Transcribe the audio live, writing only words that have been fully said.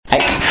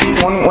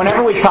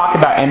Whenever we talk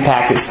about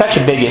impact, it's such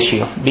a big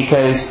issue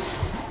because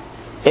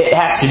it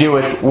has to do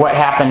with what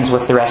happens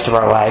with the rest of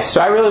our lives.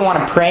 So I really want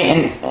to pray,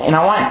 and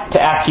I want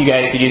to ask you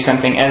guys to do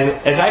something.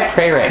 As I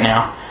pray right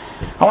now,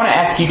 I want to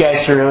ask you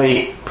guys to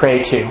really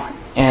pray too,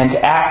 and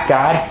to ask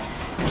God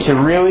to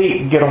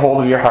really get a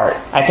hold of your heart.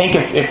 I think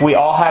if we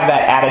all have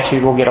that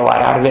attitude, we'll get a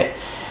lot out of it.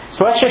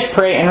 So let's just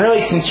pray, and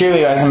really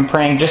sincerely as I'm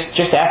praying,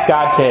 just ask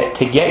God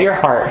to get your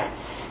heart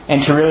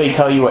and to really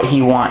tell you what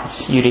He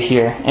wants you to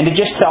hear, and to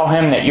just tell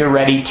Him that you're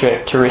ready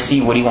to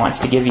receive what He wants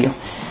to give you.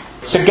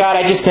 So God,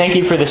 I just thank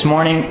You for this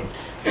morning.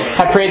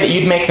 I pray that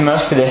You'd make the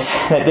most of this,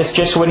 that this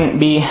just wouldn't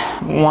be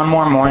one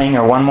more morning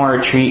or one more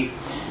retreat,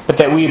 but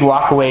that we'd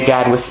walk away,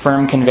 God, with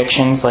firm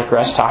convictions like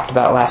Russ talked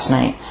about last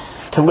night,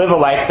 to live a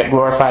life that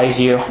glorifies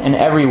You in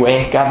every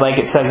way, God, like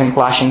it says in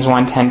Colossians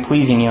 1:10,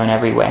 pleasing You in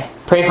every way.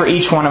 Pray for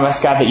each one of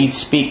us, God, that You'd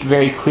speak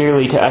very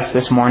clearly to us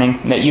this morning,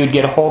 that You'd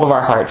get a hold of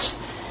our hearts,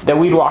 that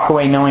we'd walk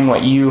away knowing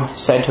what You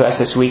said to us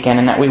this weekend,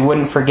 and that we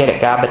wouldn't forget it,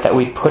 God, but that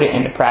we'd put it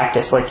into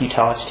practice like You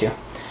tell us to.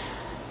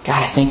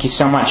 God, I thank You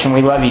so much, and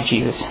we love You,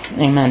 Jesus.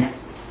 Amen.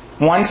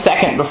 1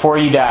 second before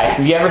you die.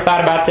 Have you ever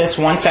thought about this?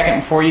 1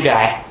 second before you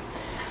die.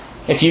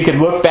 If you could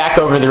look back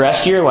over the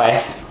rest of your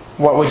life,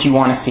 what would you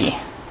want to see?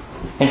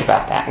 Think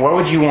about that. What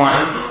would you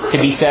want to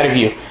be said of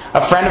you?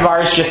 A friend of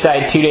ours just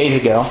died 2 days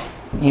ago.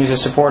 He was a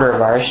supporter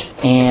of ours.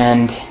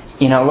 And,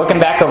 looking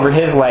back over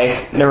his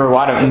life, there were a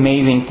lot of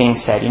amazing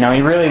things said.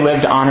 He really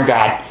lived to honor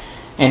God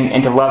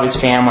and to love his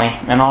family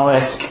and all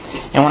this.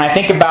 And when I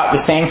think about the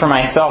same for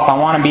myself, I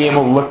want to be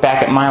able to look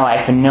back at my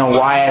life and know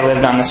why I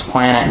lived on this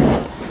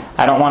planet.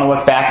 I don't want to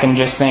look back and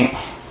just think,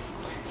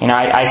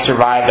 I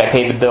survived, I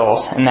paid the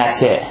bills, and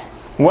that's it.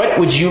 What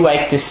would you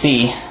like to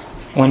see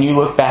when you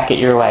look back at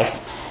your life?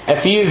 A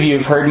few of you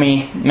have heard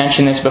me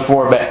mention this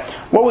before, but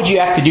what would you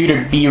have to do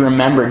to be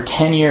remembered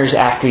 10 years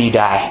after you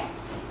die?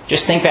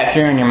 Just think that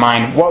through in your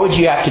mind. What would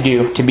you have to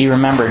do to be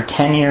remembered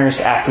 10 years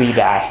after you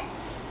die?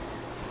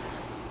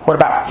 What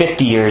about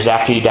 50 years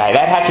after you die?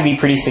 That'd have to be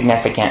pretty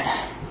significant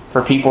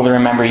for people to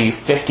remember you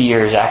 50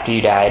 years after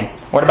you died.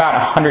 What about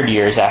 100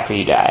 years after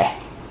you die?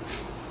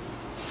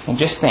 And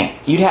just think,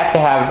 you'd have to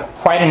have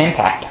quite an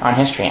impact on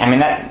history.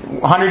 That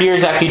 100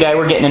 years after you die,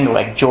 we're getting into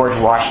like George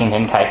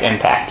Washington type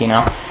impact,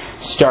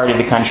 started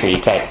the country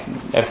type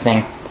of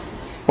thing.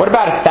 What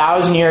about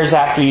 1,000 years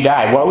after you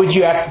die? What would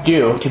you have to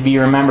do to be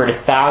remembered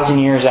 1,000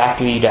 years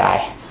after you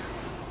die?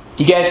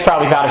 You guys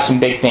probably thought of some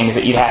big things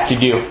that you'd have to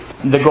do.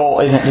 The goal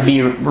isn't to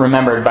be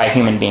remembered by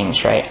human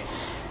beings, right?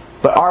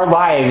 But our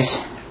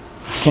lives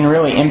can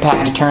really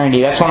impact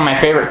eternity. That's one of my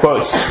favorite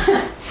quotes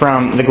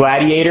from The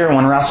Gladiator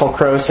when Russell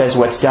Crowe says,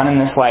 "What's done in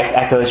this life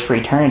echoes for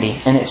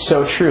eternity." And it's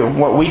so true.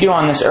 What we do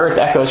on this earth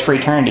echoes for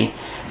eternity.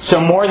 So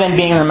more than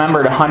being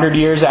remembered 100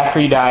 years after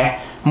you die,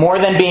 more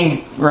than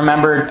being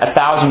remembered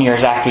 1,000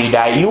 years after you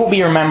die, you will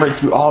be remembered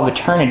through all of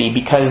eternity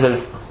because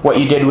of what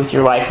you did with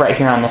your life right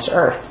here on this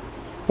earth,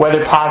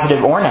 whether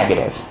positive or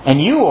negative.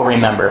 And you will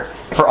remember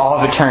for all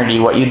of eternity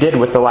what you did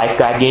with the life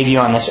God gave you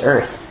on this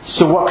earth.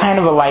 So what kind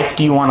of a life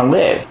do you want to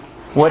live?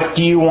 What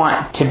do you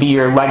want to be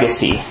your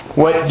legacy?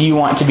 What do you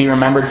want to be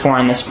remembered for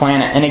on this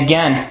planet? And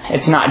again,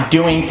 it's not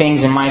doing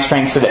things in my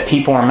strength so that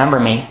people remember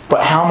me,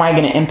 but how am I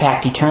going to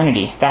impact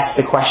eternity? That's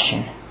the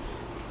question.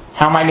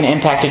 How am I going to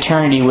impact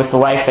eternity with the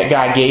life that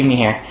God gave me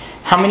here?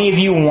 How many of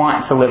you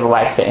want to live a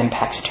life that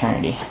impacts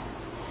eternity?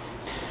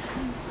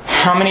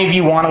 How many of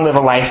you want to live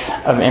a life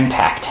of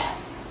impact?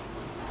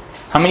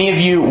 How many of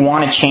you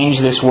want to change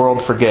this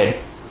world for good?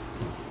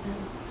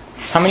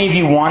 How many of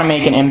you want to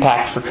make an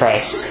impact for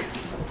Christ?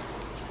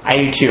 I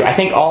do too. I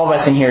think all of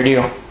us in here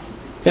do.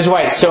 This is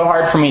why it's so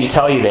hard for me to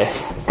tell you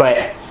this,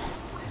 but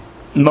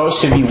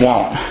most of you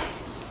won't.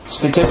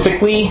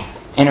 Statistically,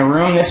 in a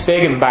room this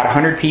big of about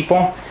 100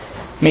 people,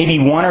 maybe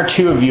 1 or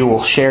 2 of you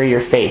will share your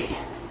faith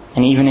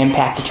and even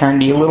impact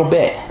eternity a little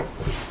bit.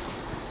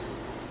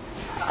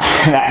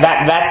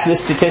 That's the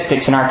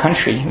statistics in our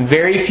country.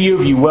 Very few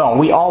of you will.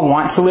 We all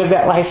want to live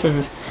that life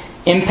of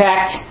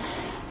impact,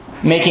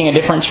 making a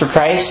difference for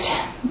Christ,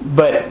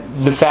 but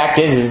the fact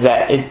is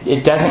that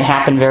it doesn't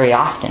happen very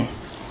often.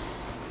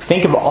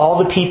 Think of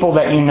all the people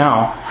that you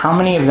know. How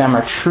many of them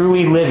are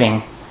truly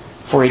living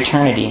for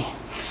eternity?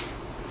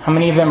 How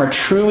many of them are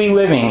truly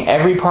living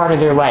every part of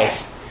their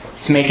life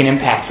to make an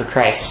impact for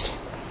Christ?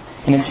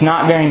 And it's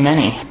not very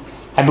many.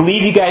 I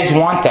believe you guys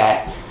want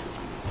that,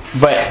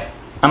 but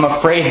I'm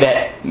afraid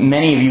that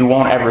many of you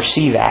won't ever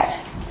see that.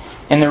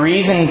 And the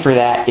reason for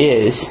that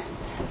is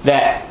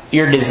that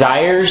your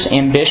desires,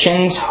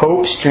 ambitions,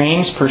 hopes,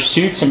 dreams,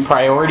 pursuits, and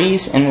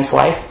priorities in this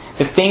life,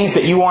 the things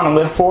that you want to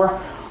live for,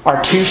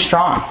 are too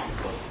strong.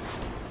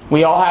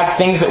 We all have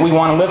things that we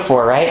want to live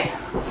for, right?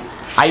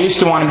 I used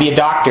to want to be a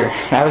doctor.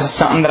 That was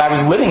something that I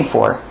was living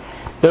for.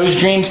 Those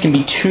dreams can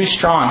be too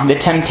strong. The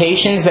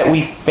temptations that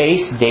we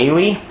face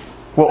daily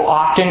will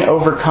often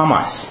overcome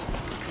us.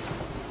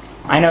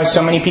 I know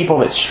so many people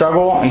that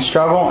struggle and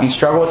struggle and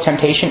struggle with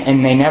temptation,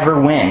 and they never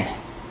win.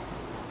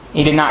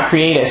 He did not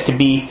create us to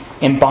be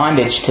in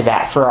bondage to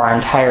that for our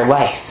entire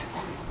life.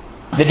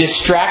 The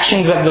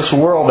distractions of this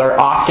world are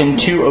often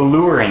too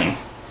alluring.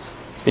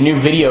 The new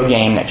video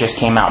game that just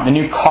came out, the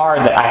new car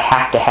that I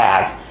have to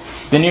have,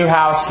 the new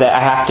house that I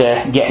have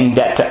to get in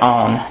debt to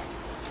own,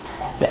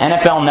 the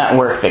NFL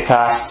network that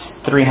costs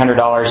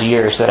 $300 a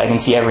year so that I can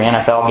see every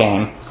NFL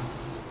game.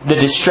 The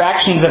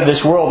distractions of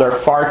this world are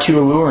far too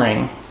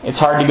alluring. It's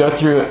hard to go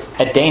through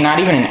a day, not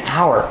even an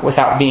hour,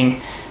 without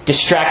being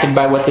distracted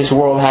by what this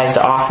world has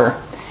to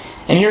offer.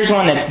 And here's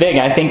one that's big.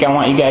 I think I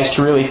want you guys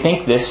to really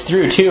think this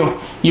through too.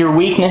 Your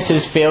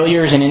weaknesses,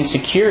 failures, and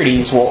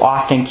insecurities will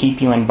often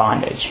keep you in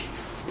bondage.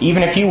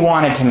 Even if you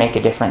wanted to make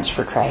a difference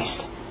for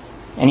Christ.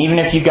 And even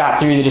if you got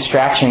through the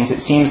distractions,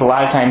 it seems a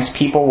lot of times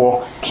people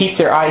will keep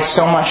their eyes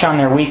so much on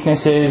their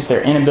weaknesses,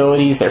 their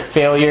inabilities, their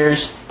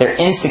failures, their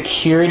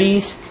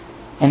insecurities,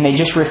 and they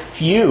just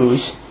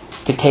refuse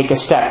to take a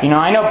step.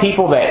 I know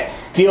people that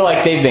feel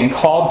like they've been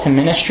called to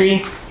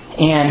ministry,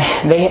 and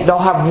they'll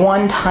have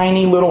one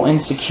tiny little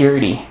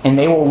insecurity, and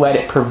they will let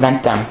it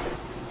prevent them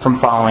from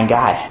following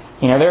God.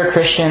 They're a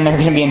Christian, they're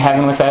going to be in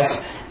heaven with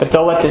us, but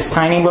they'll let this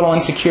tiny little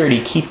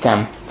insecurity keep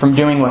them from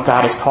doing what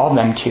God has called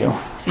them to.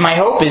 My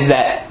hope is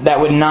that that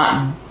would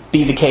not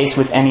be the case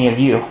with any of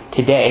you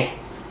today.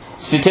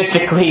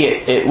 Statistically,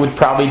 it would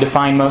probably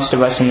define most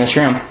of us in this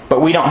room,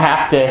 but we don't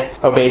have to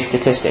obey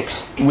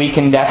statistics. We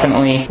can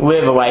definitely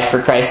live a life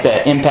for Christ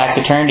that impacts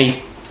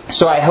eternity.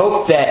 So I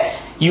hope that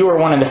you are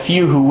one of the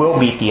few who will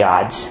beat the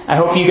odds. I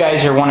hope you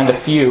guys are one of the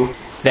few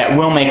that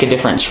will make a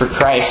difference for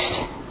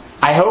Christ.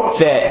 I hope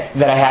that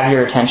I have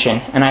your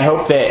attention, and I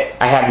hope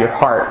that I have your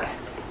heart.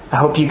 I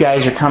hope you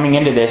guys are coming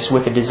into this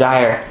with a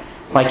desire,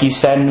 like you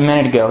said a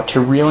minute ago, to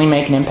really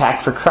make an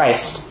impact for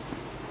Christ.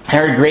 I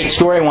heard a great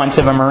story once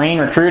of a Marine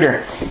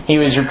recruiter. He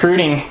was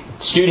recruiting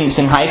students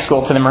in high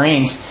school to the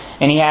Marines,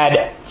 and he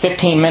had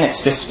 15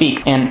 minutes to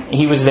speak. And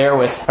he was there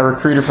with a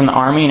recruiter from the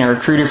Army and a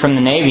recruiter from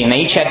the Navy, and they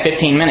each had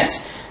 15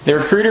 minutes. The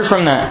recruiter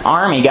from the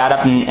Army got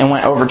up and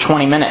went over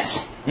 20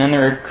 minutes. And then the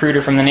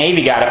recruiter from the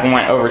Navy got up and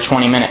went over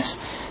 20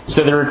 minutes.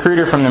 So the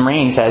recruiter from the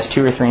Marines has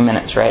 2 or 3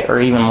 minutes, right?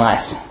 Or even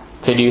less,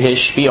 to do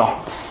his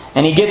spiel.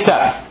 And he gets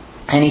up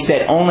and he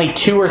said, only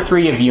 2 or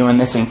 3 of you in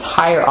this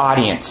entire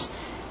audience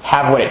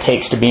have what it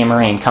takes to be a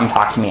Marine. Come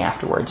talk to me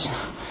afterwards.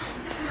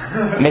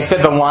 And they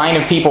said the line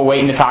of people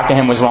waiting to talk to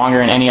him was longer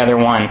than any other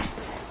one.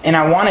 And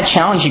I want to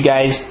challenge you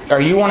guys,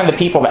 are you one of the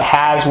people that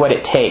has what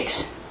it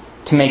takes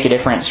to make a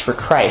difference for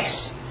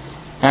Christ?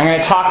 And I'm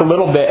going to talk a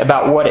little bit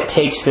about what it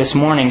takes this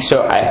morning,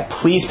 so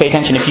please pay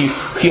attention. If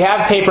you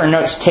have paper and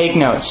notes, take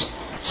notes.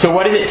 So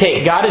what does it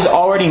take? God has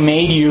already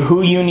made you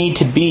who you need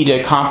to be to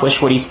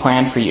accomplish what He's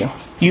planned for you.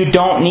 You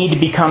don't need to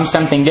become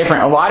something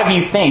different. A lot of you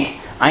think,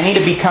 I need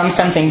to become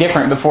something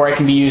different before I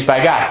can be used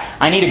by God.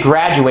 I need to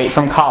graduate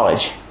from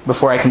college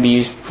before I can be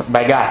used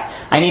by God.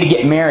 I need to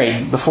get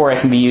married before I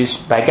can be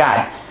used by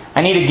God.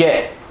 I need to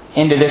get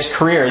into this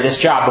career, this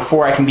job,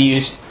 before I can be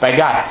used by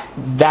God.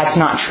 That's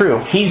not true.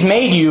 He's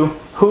made you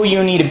who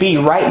you need to be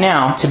right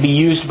now to be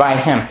used by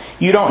Him.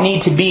 You don't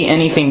need to be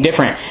anything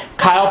different.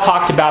 Kyle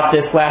talked about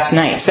this last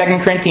night. 2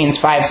 Corinthians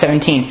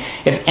 5:17.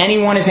 If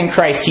anyone is in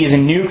Christ, he is a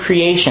new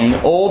creation.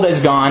 The old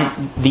is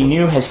gone, the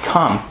new has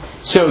come.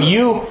 So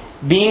you,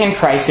 being in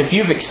Christ, if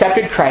you've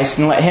accepted Christ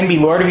and let Him be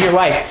Lord of your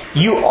life,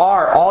 you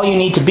are all you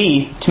need to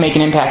be to make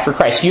an impact for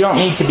Christ. You don't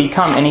need to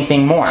become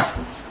anything more.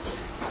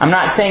 I'm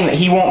not saying that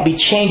He won't be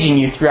changing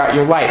you throughout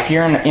your life.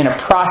 You're in a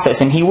process,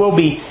 and He will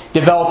be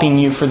developing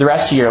you for the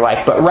rest of your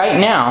life. But right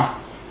now,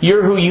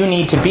 you're who you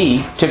need to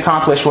be to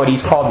accomplish what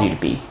He's called you to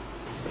be.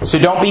 So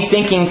don't be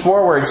thinking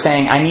forward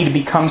saying, I need to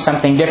become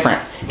something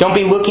different. Don't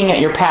be looking at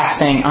your past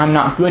saying, I'm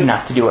not good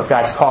enough to do what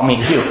God's called me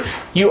to do.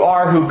 You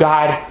are who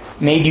God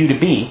made you to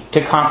be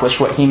to accomplish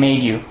what He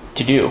made you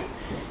to do.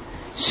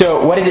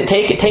 So what does it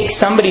take? It takes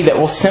somebody that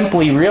will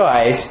simply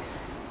realize,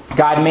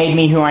 God made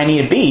me who I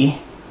need to be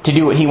to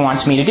do what He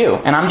wants me to do.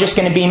 And I'm just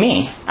going to be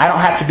me. I don't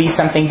have to be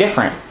something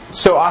different.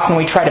 So often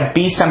we try to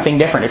be something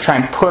different, to try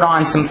and put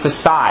on some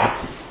facade.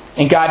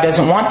 And God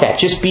doesn't want that.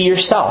 Just be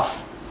yourself.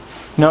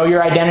 Know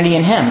your identity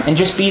in Him. And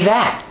just be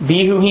that.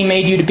 Be who He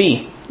made you to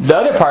be. The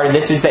other part of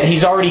this is that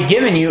He's already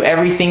given you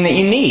everything that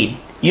you need.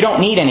 You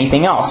don't need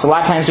anything else. A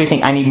lot of times we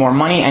think, I need more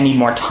money, I need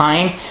more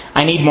time,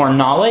 I need more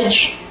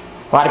knowledge.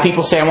 A lot of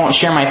people say, I won't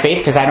share my faith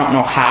because I don't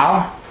know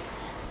how.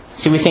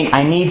 So we think,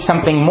 I need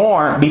something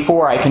more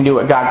before I can do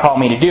what God called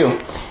me to do.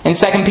 In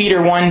 2 Peter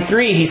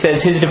 1:3, he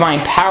says, His divine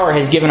power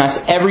has given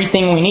us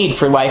everything we need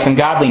for life and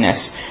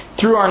godliness,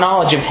 through our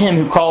knowledge of Him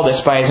who called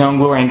us by His own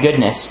glory and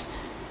goodness.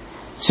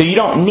 So you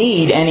don't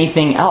need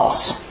anything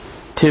else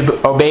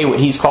to obey what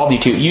He's called you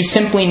to. You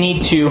simply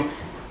need to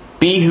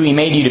be who He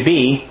made you to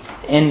be,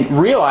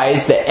 and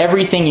realize that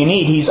everything you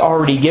need, He's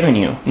already given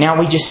you. Now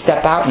we just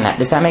step out in that.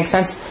 Does that make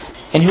sense?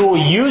 And He will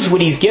use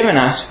what He's given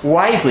us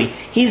wisely.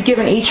 He's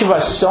given each of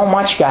us so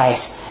much,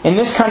 guys. In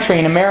this country,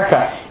 in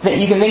America, that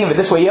you can think of it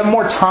this way. You have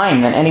more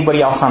time than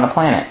anybody else on the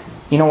planet.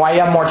 You know why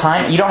you have more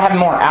time? You don't have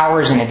more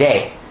hours in a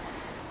day.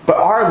 But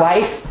our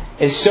life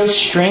is so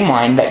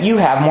streamlined that you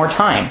have more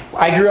time.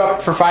 I grew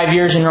up for 5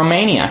 years in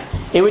Romania.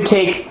 It would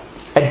take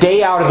a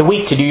day out of the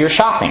week to do your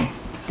shopping.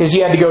 because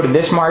you had to go to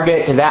this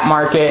market, to that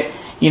market.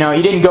 You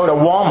didn't go to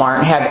Walmart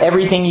and have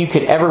everything you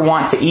could ever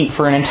want to eat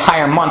for an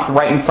entire month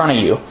right in front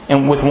of you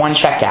and with one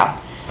checkout.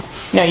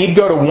 You'd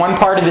go to one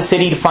part of the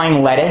city to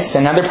find lettuce,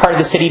 another part of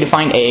the city to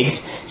find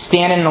eggs,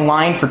 stand in a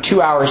line for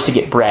 2 hours to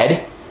get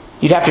bread.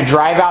 You'd have to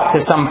drive out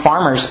to some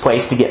farmer's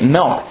place to get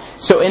milk.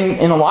 So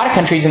in a lot of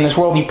countries in this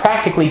world, you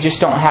practically just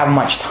don't have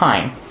much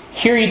time.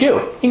 Here you do.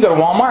 You can go to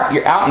Walmart,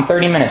 you're out in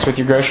 30 minutes with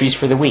your groceries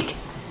for the week.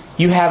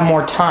 You have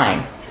more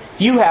time.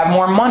 You have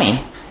more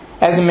money.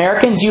 As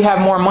Americans, you have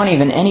more money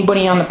than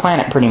anybody on the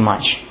planet pretty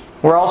much.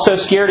 We're all so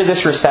scared of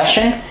this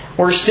recession.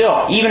 We're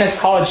still, even as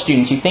college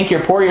students, you think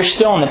you're poor, you're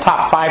still in the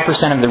top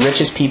 5% of the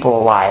richest people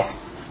alive.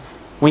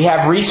 We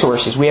have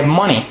resources, we have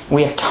money,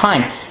 we have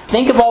time.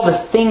 Think of all the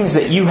things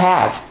that you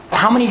have.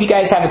 How many of you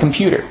guys have a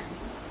computer?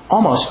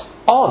 Almost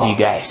all of you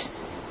guys.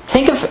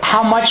 Think of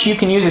how much you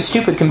can use a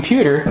stupid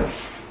computer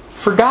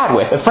for God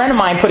with. A friend of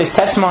mine put his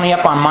testimony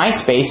up on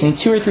MySpace. In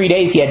 2 or 3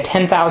 days, he had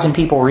 10,000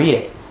 people read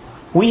it.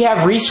 We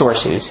have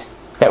resources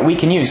that we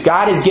can use.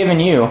 God has given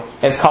you,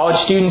 as college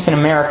students in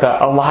America,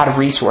 a lot of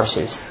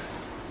resources.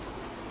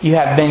 You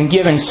have been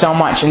given so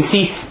much. And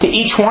see, to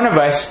each one of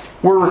us,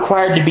 we're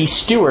required to be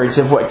stewards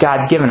of what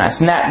God's given us.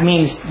 And that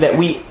means that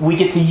we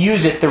get to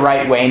use it the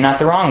right way, not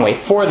the wrong way.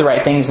 For the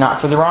right things, not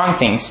for the wrong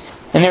things.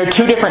 And there are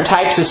 2 different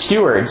types of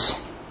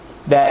stewards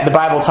that the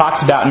Bible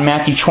talks about in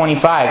Matthew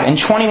 25. In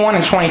 21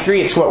 and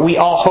 23, it's what we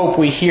all hope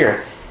we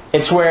hear.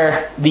 It's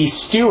where the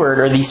steward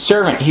or the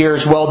servant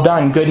hears, "Well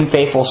done, good and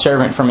faithful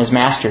servant," from his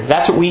master.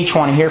 That's what we each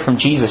want to hear from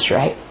Jesus,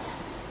 right?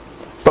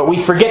 But we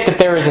forget that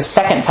there is a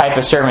second type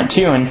of servant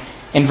too.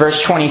 In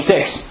verse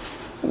 26,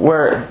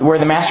 where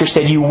the master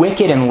said, "You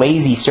wicked and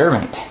lazy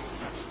servant."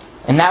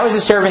 And that was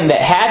a servant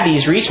that had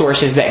these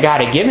resources that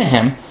God had given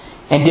him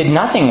and did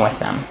nothing with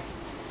them.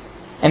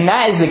 And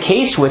that is the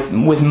case with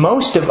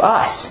most of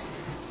us.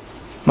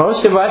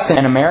 Most of us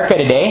in America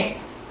today,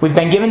 we've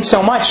been given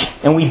so much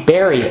and we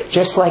bury it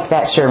just like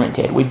that servant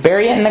did. We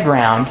bury it in the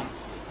ground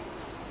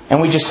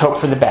and we just hope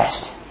for the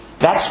best.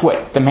 That's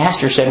what the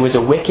master said was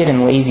a wicked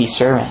and lazy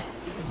servant.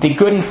 The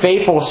good and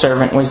faithful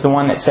servant was the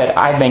one that said,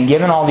 "I've been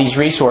given all these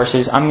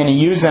resources. I'm going to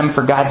use them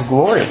for God's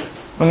glory.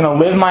 I'm going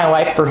to live my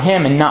life for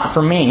Him and not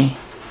for me."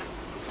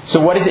 So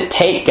what does it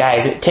take,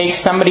 guys? It takes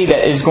somebody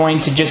that is going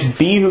to just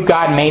be who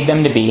God made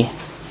them to be.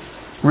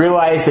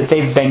 Realize that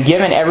they've been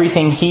given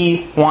everything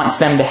He wants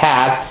them to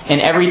have and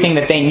everything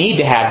that they need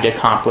to have to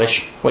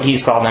accomplish what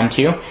He's called them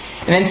to.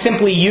 And then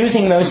simply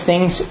using those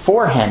things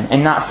for Him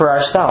and not for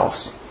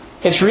ourselves.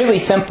 It's really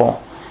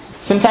simple.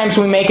 Sometimes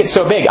we make it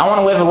so big. I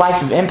want to live a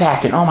life of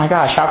impact, and oh my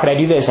gosh, how could I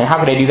do this, and how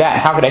could I do that,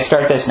 and how could I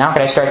start this, and how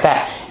could I start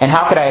that, and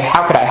how could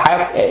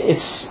I.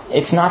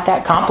 It's not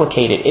that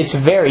complicated. It's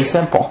very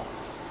simple.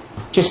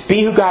 Just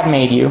be who God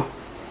made you,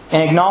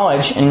 and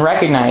acknowledge and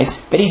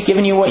recognize that He's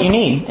given you what you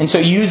need, and so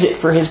use it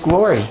for His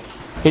glory.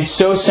 It's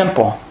so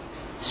simple.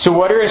 So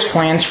what are His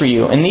plans for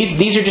you? And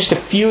these are just a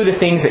few of the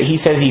things that He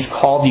says He's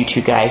called you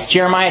to, guys.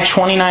 Jeremiah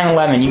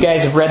 29:11. You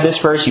guys have read this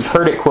verse. You've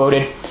heard it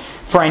quoted.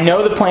 "For I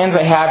know the plans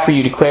I have for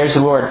you, declares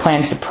the Lord,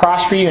 plans to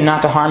prosper you and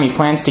not to harm you,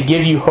 plans to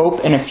give you hope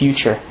and a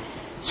future."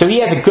 So He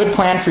has a good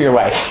plan for your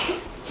life.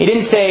 He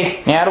didn't say,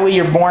 "Natalie,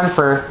 you're born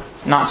for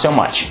not so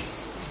much."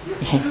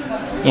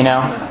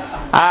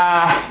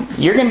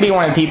 You're going to be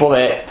one of the people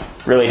that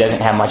really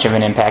doesn't have much of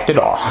an impact at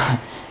all.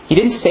 He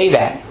didn't say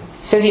that.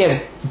 He says He has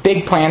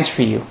big plans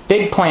for you.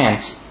 Big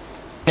plans.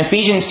 In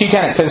Ephesians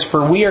 2:10 it says,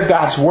 "For we are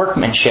God's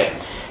workmanship,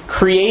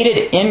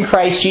 created in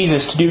Christ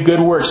Jesus to do good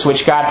works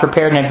which God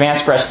prepared in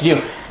advance for us to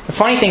do." The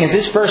funny thing is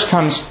this verse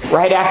comes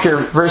right after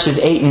verses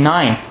 8 and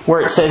 9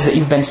 where it says that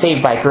you've been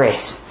saved by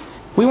grace.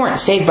 We weren't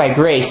saved by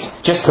grace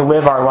just to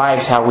live our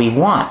lives how we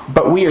want,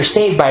 but we are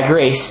saved by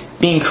grace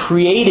being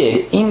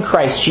created in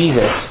Christ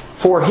Jesus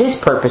for His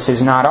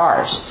purposes, not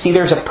ours. See,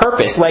 there's a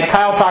purpose. Like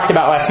Kyle talked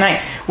about last night,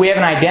 we have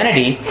an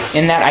identity,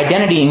 and that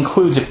identity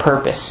includes a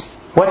purpose.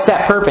 What's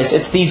that purpose?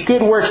 It's these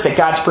good works that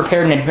God's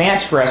prepared in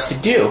advance for us to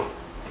do.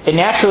 It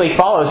naturally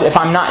follows if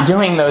I'm not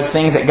doing those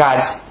things that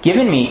God's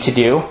given me to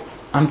do,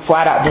 I'm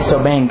flat out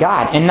disobeying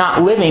God and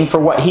not living for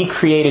what He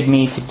created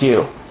me to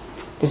do.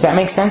 Does that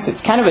make sense?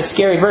 It's kind of a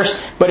scary verse,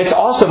 but it's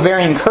also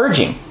very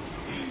encouraging.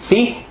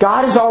 See,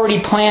 God has already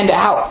planned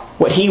out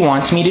what He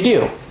wants me to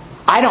do.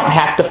 I don't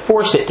have to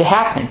force it to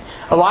happen.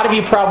 A lot of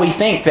you probably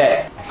think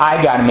that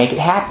I got to make it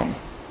happen.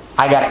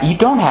 You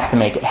don't have to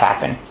make it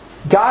happen.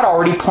 God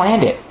already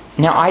planned it.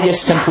 Now I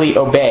just simply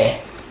obey.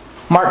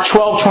 Mark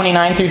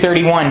 12:29 through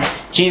 31,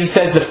 Jesus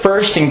says the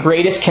first and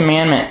greatest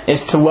commandment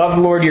is to love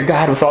the Lord your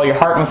God with all your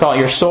heart and with all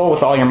your soul,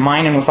 with all your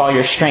mind and with all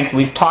your strength.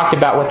 We've talked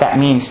about what that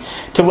means.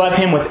 To love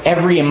Him with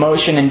every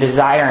emotion and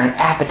desire and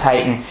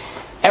appetite and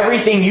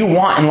everything you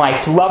want in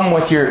life. To love Him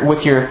with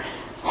your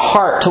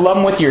heart, to love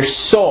Him with your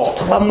soul,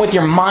 to love Him with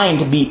your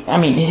mind,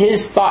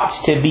 His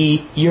thoughts to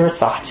be your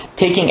thoughts.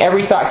 Taking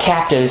every thought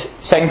captive,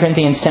 2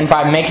 Corinthians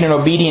 10:5, making it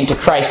obedient to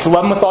Christ. To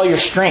love Him with all your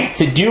strength,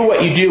 to do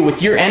what you do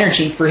with your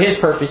energy for His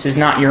purposes,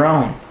 not your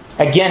own.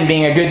 Again,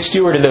 being a good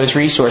steward of those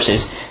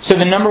resources. So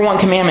the number one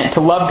commandment,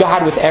 to love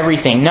God with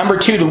everything. Number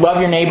two, to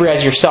love your neighbor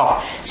as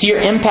yourself. So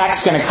your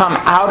impact's going to come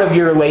out of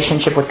your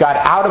relationship with God,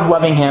 out of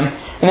loving Him,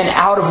 and then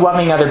out of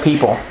loving other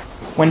people.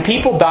 When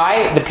people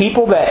die, the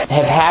people that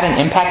have had an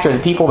impact are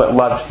the people that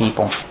loved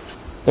people.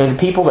 They're the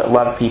people that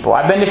love people.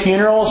 I've been to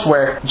funerals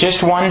where,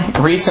 just one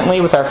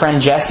recently with our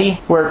friend Jesse,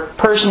 where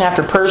person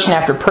after person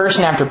after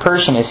person after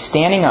person is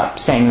standing up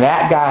saying,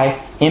 that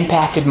guy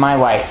impacted my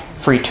life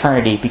for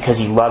eternity because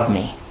he loved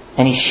me.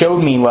 And he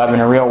showed me love in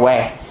a real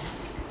way.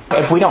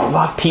 If we don't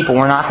love people,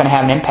 we're not going to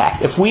have an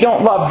impact. If we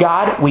don't love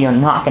God, we are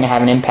not going to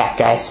have an impact,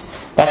 guys.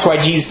 That's why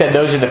Jesus said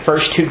those are the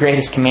first two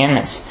greatest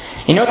commandments.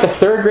 You know what the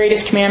third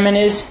greatest commandment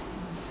is?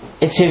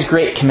 It's His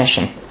Great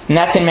Commission. And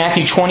that's in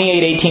Matthew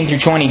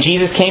 28:18-20.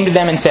 Jesus came to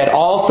them and said,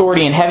 all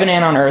authority in heaven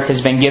and on earth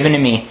has been given to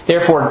me.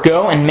 Therefore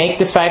go and make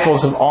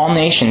disciples of all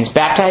nations,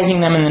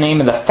 baptizing them in the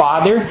name of the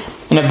Father,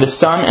 and of the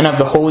Son, and of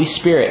the Holy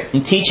Spirit,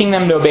 and teaching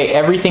them to obey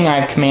everything I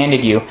have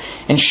commanded you.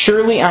 And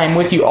surely I am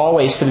with you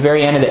always to the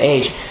very end of the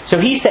age. So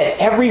He said,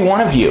 every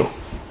one of you,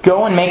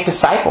 go and make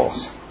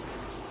disciples.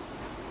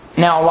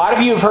 Now, a lot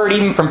of you have heard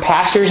even from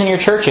pastors in your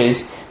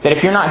churches that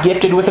if you're not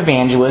gifted with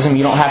evangelism,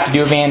 you don't have to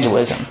do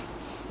evangelism.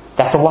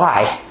 That's a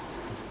lie.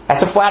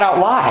 That's a flat-out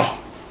lie.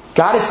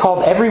 God has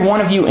called every one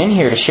of you in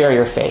here to share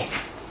your faith.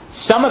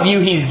 Some of you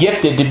He's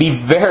gifted to be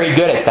very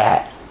good at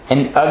that,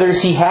 and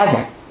others He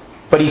hasn't.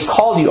 But He's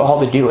called you all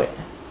to do it,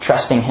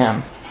 trusting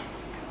Him.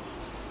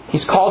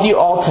 He's called you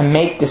all to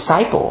make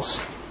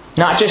disciples.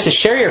 Not just to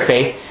share your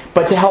faith,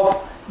 but to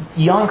help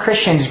young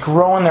Christians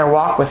grow in their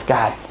walk with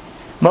God.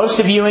 Most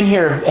of you in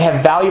here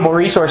have valuable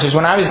resources.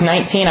 When I was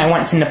 19, I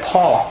went to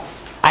Nepal.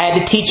 I had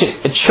to teach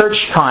at a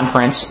church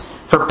conference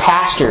for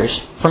pastors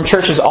from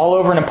churches all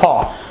over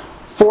Nepal.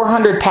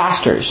 400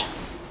 pastors.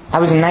 I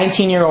was a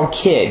 19-year-old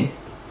kid.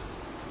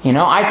 You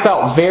know, I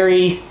felt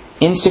very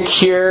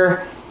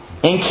insecure,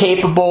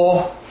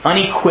 incapable,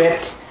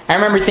 unequipped. I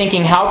remember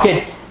thinking, how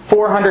could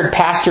 400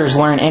 pastors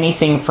learn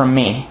anything from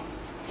me?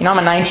 You know,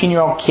 I'm a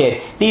 19-year-old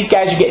kid. These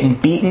guys are getting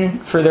beaten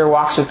for their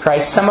walks with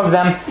Christ. Some of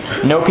them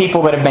know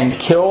people that have been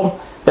killed.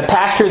 The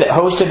pastor that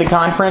hosted the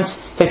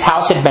conference, his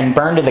house had been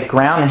burned to the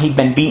ground and he'd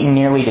been beaten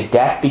nearly to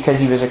death because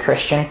he was a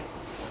Christian.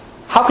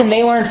 How can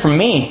they learn from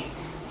me?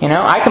 You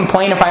know, I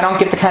complain if I don't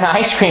get the kind of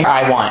ice cream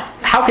I want.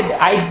 How could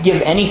I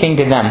give anything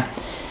to them?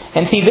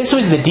 And see, this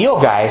was the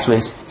deal, guys,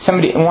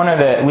 one of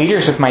the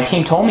leaders with my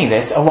team told me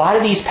this. A lot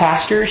of these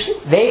pastors,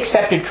 they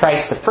accepted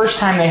Christ the first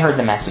time they heard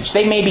the message.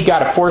 They maybe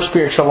got a 4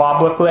 spiritual law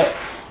booklet,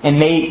 and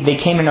they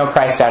came to know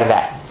Christ out of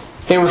that.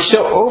 They were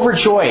so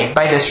overjoyed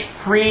by this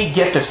free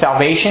gift of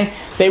salvation,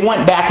 they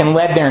went back and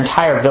led their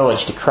entire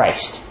village to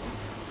Christ.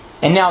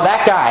 And now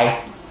that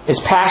guy is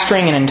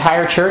pastoring an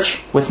entire church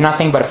with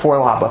nothing but a 4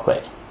 law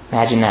booklet.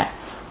 Imagine that.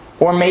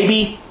 Or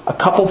maybe a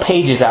couple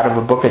pages out of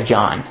a book of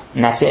John,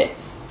 and that's it.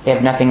 They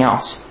have nothing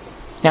else.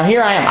 Now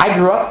here I am. I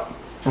grew up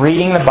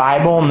reading the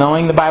Bible,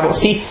 knowing the Bible.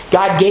 See,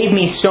 God gave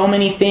me so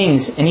many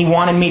things, and He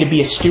wanted me to be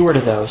a steward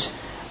of those.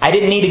 I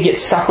didn't need to get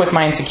stuck with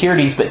my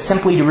insecurities, but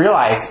simply to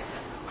realize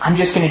I'm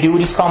just going to do what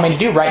He's called me to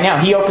do. Right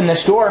now, He opened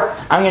this door.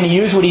 I'm going to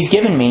use what He's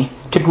given me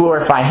to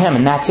glorify Him,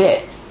 and that's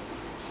it.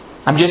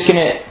 I'm just going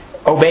to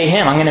obey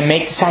Him. I'm going to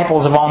make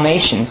disciples of all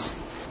nations.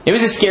 It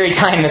was a scary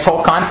time. This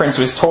whole conference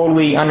was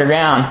totally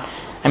underground.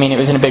 I mean, it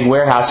was in a big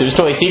warehouse. It was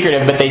totally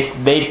secretive, but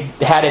they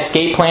had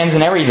escape plans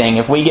and everything.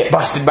 If we get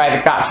busted by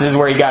the cops, this is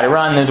where you got to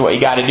run. This is what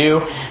you got to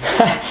do.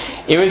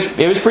 It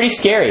was pretty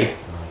scary.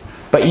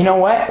 But you know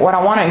what? What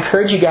I want to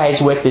encourage you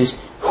guys with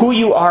is who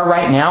you are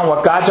right now,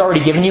 what God's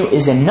already given you,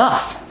 is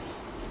enough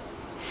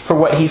for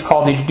what He's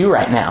called you to do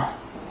right now.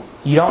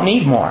 You don't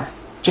need more.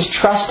 Just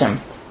trust Him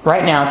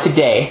right now,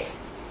 today,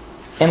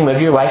 and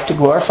live your life to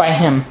glorify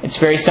Him. It's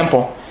very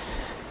simple.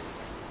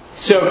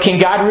 So, can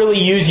God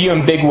really use you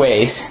in big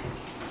ways?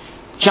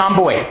 John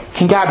Boyd,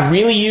 can God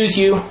really use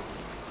you?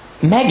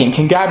 Megan,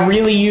 can God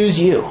really use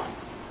you?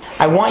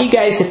 I want you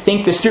guys to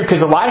think this through,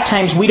 because a lot of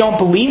times we don't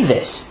believe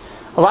this.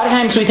 A lot of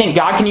times we think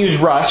God can use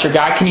Russ, or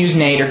God can use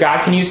Nate, or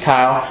God can use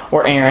Kyle,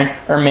 or Aaron,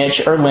 or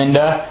Mitch, or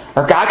Linda,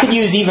 or God could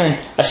use even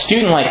a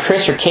student like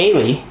Chris or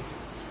Kaylee,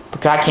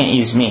 but God can't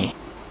use me.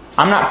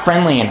 I'm not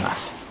friendly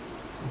enough.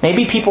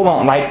 Maybe people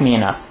don't like me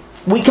enough.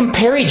 We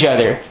compare each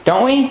other,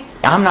 don't we?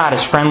 I'm not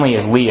as friendly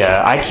as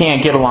Leah. I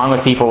can't get along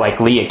with people like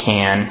Leah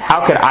can.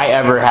 How could I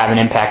ever have an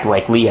impact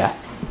like Leah?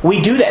 We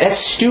do that. That's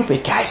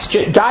stupid, guys.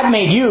 God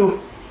made you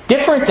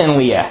different than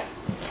Leah.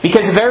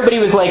 Because if everybody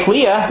was like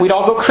Leah, we'd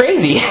all go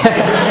crazy.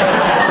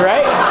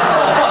 Right?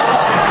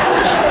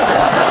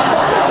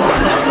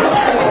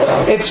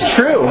 It's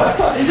true.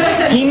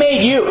 He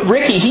made you,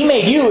 Ricky, He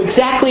made you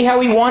exactly how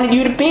He wanted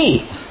you to be.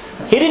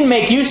 He didn't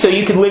make you so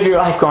you could live your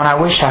life going,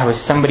 I wish I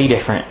was somebody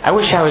different. I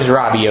wish I was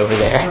Robbie over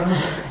there.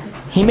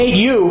 He made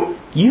you,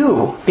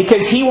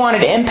 because He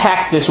wanted to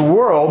impact this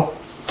world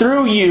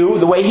through you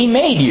the way He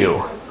made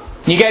you.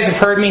 You guys have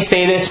heard me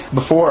say this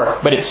before,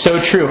 but it's so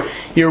true.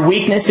 Your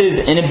weaknesses,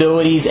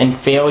 inabilities, and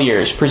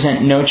failures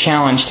present no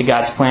challenge to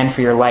God's plan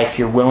for your life.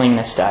 Your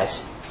willingness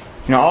does.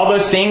 All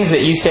those things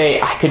that you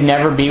say, I could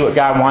never be what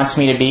God wants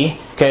me to be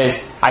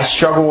because I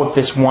struggle with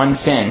this one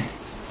sin.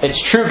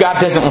 It's true,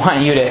 God doesn't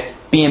want you to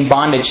be in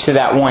bondage to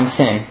that one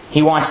sin.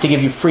 He wants to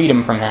give you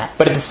freedom from that.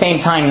 But at the same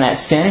time, that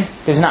sin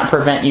does not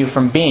prevent you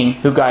from being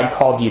who God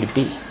called you to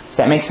be. Does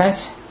that make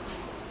sense?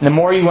 And the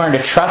more you learn to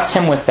trust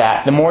Him with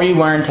that, the more you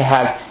learn to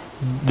have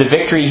the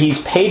victory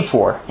He's paid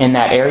for in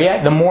that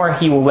area, the more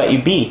He will let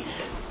you be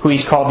who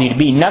He's called you to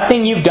be.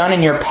 Nothing you've done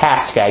in your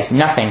past, guys,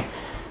 nothing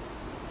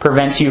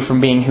prevents you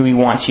from being who He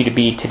wants you to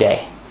be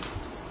today.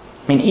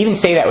 Even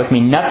say that with me.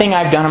 Nothing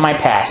I've done in my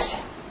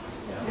past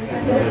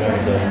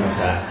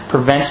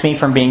prevents me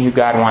from being who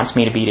God wants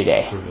me to be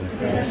today.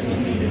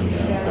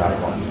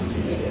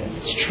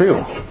 It's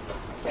true.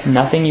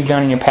 Nothing you've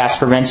done in your past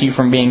prevents you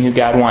from being who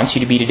God wants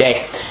you to be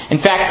today. In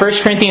fact,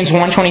 1 Corinthians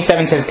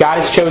 1:27 says, God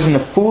has chosen the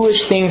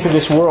foolish things of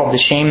this world to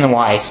shame the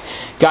wise.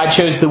 God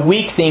chose the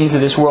weak things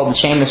of this world to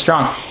shame the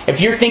strong. If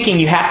you're thinking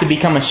you have to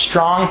become a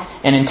strong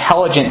and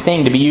intelligent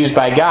thing to be used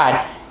by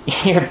God,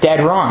 you're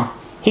dead wrong.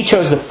 He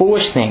chose the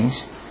foolish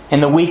things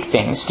and the weak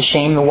things to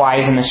shame the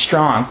wise and the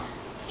strong.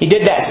 He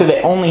did that so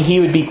that only He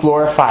would be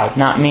glorified,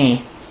 not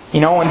me.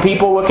 When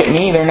people look at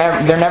me, they're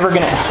never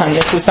going to...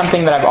 This is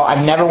something that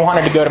I've never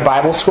wanted to go to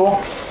Bible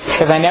school,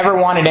 because I never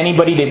wanted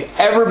anybody to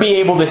ever be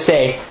able to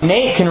say,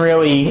 Nate can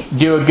really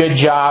do a good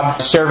job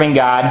serving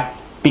God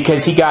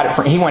because he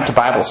went to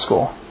Bible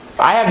school.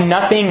 I have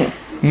nothing,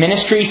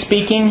 ministry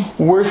speaking,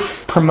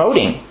 worth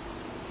promoting.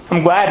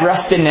 I'm glad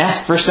Russ didn't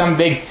ask for some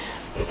big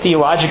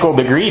theological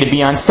degree to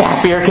be on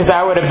staff here, because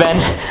I would have been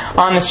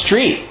on the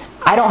street.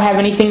 I don't have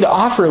anything to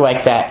offer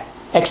like that,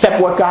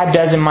 except what God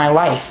does in my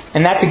life.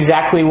 And that's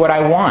exactly what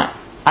I want.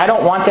 I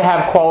don't want to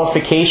have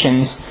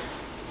qualifications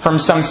from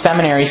some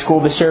seminary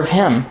school to serve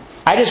Him.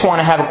 I just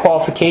want to have a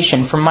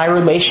qualification from my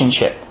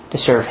relationship to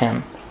serve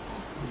Him.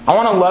 I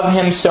want to love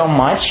Him so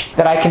much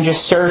that I can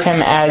just serve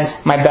Him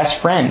as my best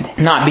friend,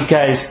 not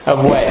because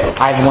of what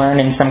I've learned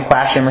in some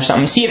classroom or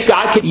something. See, if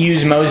God could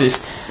use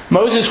Moses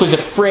was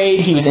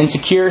afraid, he was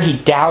insecure, he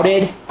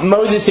doubted.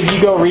 Moses, if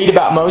you go read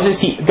about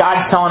Moses,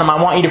 God's telling him,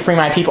 I want you to free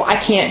my people. I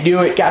can't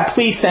do it. God,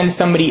 please send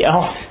somebody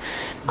else.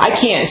 I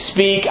can't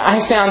speak. I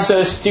sound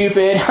so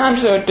stupid. I'm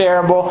so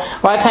terrible.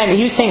 A lot of times,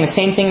 he was saying the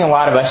same thing a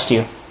lot of us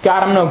do.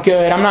 God, I'm no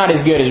good. I'm not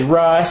as good as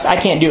Russ. I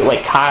can't do it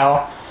like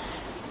Kyle.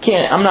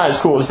 I'm not as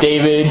cool as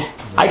David.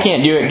 I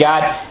can't do it,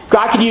 God.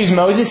 God could use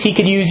Moses. He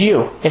could use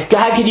you. If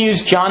God could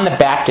use John the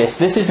Baptist,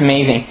 this is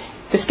amazing.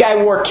 This guy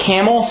wore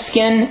camel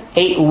skin,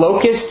 ate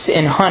locusts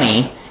and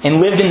honey,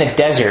 and lived in the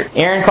desert.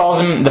 Aaron calls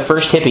him the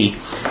first hippie.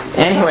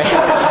 Anyway,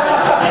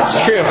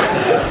 it's true.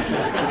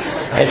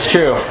 It's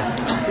true.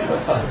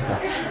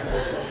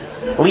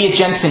 Leah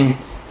Jensen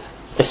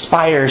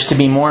aspires to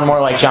be more and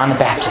more like John the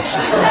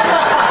Baptist.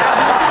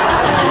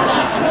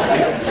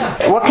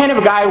 What kind of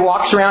a guy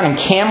walks around in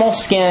camel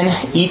skin,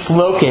 eats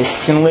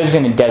locusts, and lives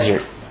in a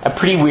desert? A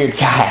pretty weird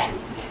guy.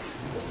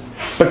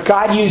 But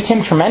God used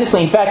him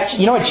tremendously. In fact,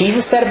 you know what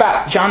Jesus said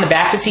about John the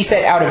Baptist? He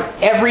said, out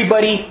of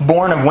everybody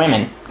born of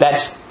women,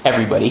 that's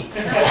everybody,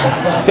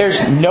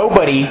 there's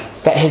nobody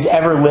that has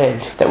ever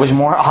lived that was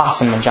more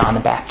awesome than John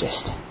the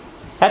Baptist.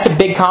 That's a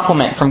big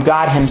compliment from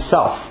God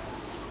Himself.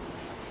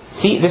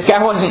 See, this guy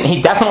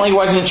he definitely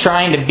wasn't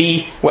trying to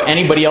be what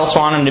anybody else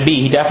wanted him to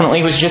be. He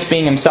definitely was just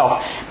being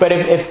himself. But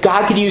if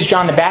God could use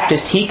John the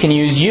Baptist, He can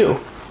use you.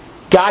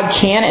 God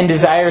can and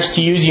desires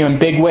to use you in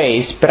big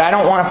ways, but I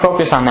don't want to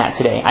focus on that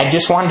today. I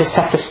just wanted to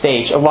set the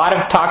stage. A lot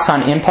of talks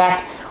on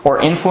impact or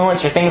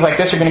influence or things like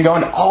this are going to go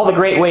into all the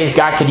great ways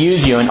God could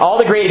use you and all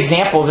the great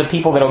examples of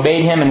people that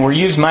obeyed Him and were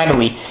used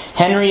mightily.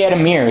 Henrietta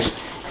Mears,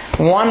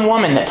 one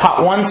woman that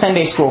taught one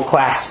Sunday school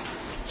class.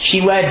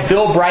 She led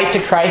Bill Bright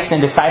to Christ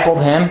and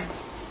discipled him.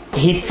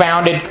 He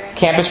founded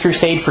Campus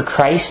Crusade for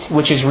Christ,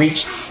 which has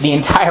reached the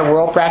entire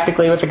world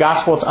practically with the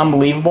gospel. It's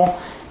unbelievable.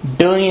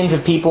 Billions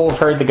of people have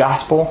heard the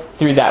gospel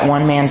through that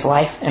one man's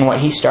life and what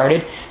he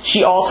started.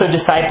 She also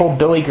discipled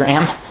Billy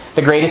Graham,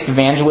 the greatest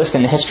evangelist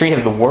in the history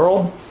of the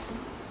world.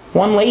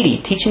 One lady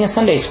teaching a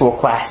Sunday school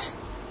class.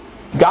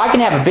 God can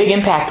have a big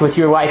impact with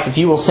your life if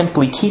you will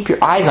simply keep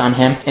your eyes on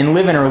Him and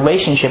live in a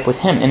relationship with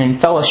Him and in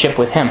fellowship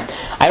with Him.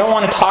 I don't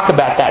want to talk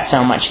about that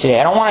so much today.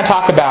 I don't want to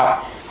talk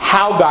about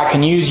how God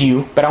can use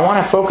you, but I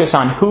want to focus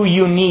on who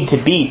you need to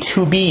be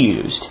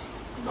used.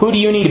 Who do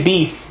you need to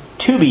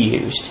be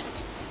used?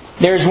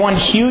 There's one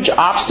huge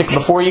obstacle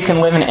before you can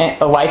live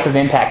a life of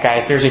impact,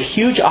 guys. There's a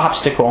huge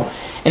obstacle,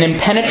 an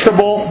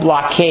impenetrable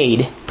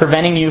blockade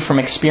preventing you from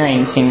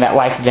experiencing that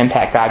life of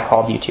impact God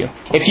called you to.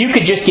 If you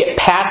could just get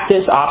past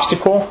this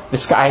obstacle, the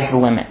sky's the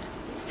limit.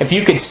 If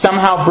you could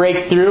somehow break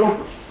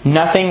through,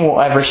 nothing will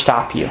ever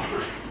stop you.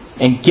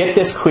 And get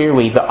this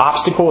clearly, the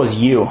obstacle is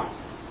you.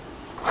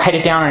 Write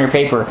it down on your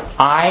paper.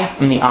 I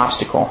am the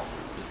obstacle.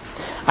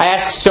 I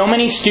ask so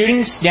many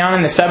students down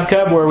in the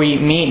sub-cub where we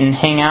meet and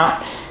hang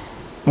out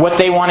what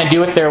they want to do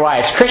with their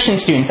lives. Christian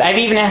students. I've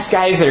even asked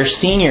guys that are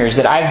seniors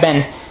that I've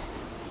been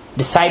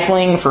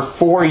discipling for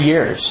 4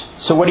 years.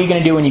 So what are you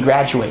going to do when you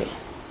graduate?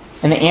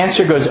 And the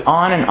answer goes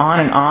on and on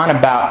and on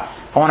about,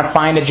 I want to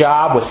find a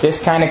job with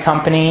this kind of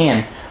company,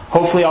 and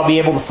hopefully I'll be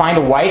able to find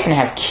a wife and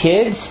have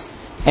kids,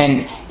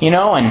 and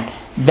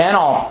then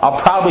I'll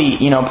probably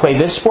play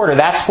this sport or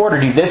that sport, or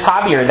do this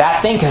hobby or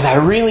that thing, because I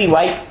really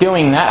like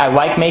doing that. I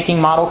like making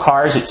model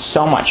cars. It's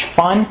so much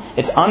fun.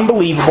 It's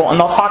unbelievable. And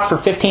they'll talk for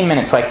 15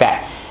 minutes like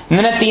that. And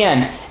then at the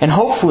end, and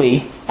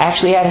hopefully, I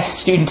actually had a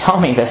student tell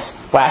me this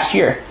last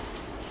year,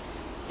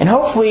 and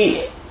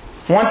hopefully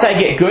once I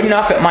get good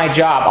enough at my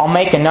job, I'll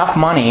make enough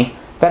money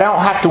that I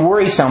don't have to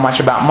worry so much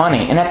about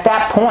money. And at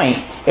that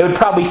point, it would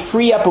probably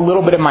free up a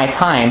little bit of my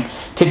time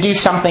to do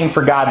something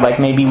for God, like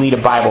maybe lead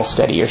a Bible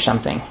study or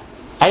something.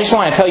 I just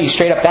want to tell you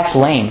straight up, that's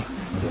lame.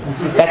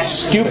 That's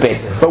stupid.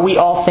 But we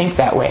all think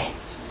that way.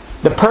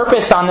 The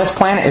purpose on this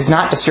planet is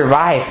not to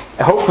survive.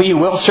 Hopefully you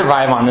will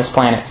survive on this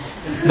planet.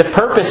 The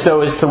purpose,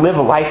 though, is to live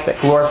a life that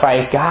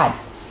glorifies God.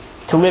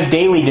 To live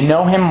daily, to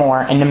know Him more,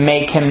 and to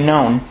make Him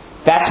known.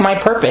 That's my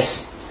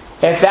purpose.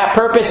 If that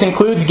purpose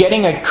includes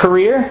getting a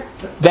career,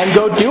 then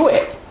go do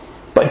it.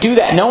 But do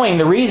that knowing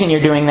the reason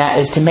you're doing that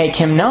is to make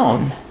Him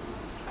known.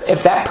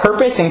 If that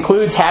purpose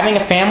includes having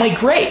a family,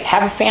 great,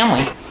 have a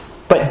family.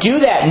 But do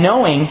that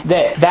knowing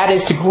that that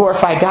is to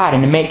glorify God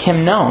and to make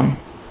Him known.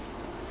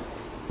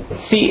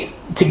 See,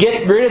 to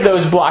get rid of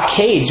those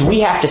blockades,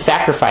 we have to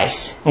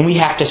sacrifice and we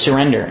have to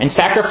surrender. And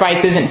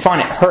sacrifice isn't fun,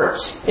 it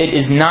hurts. It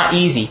is not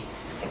easy.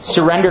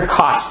 Surrender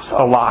costs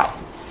a lot.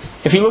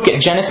 If you look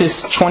at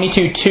Genesis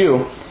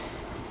 22:2,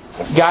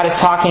 God is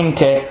talking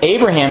to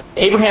Abraham.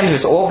 Abraham's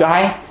this old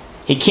guy.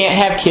 He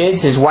can't have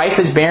kids. His wife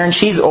is barren.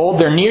 She's old.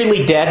 They're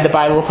nearly dead, the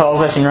Bible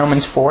tells us in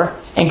Romans 4.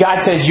 And God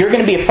says, you're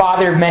going to be a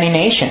father of many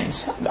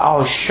nations.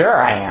 Oh,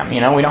 sure I am.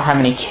 We don't have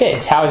any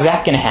kids. How is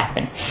that going to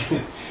happen?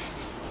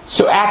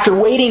 So after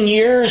waiting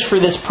years for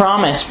this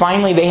promise,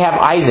 finally they have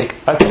Isaac.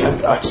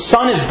 A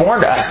son is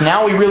born to us.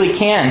 Now we really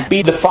can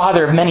be the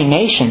father of many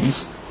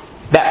nations.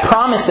 That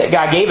promise that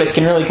God gave us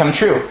can really come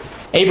true.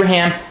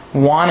 Abraham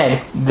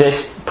wanted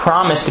this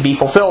promise to be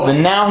fulfilled,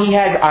 and now he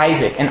has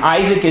Isaac. And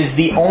Isaac is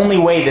the only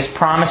way this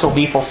promise will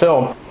be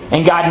fulfilled.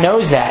 And God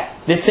knows that.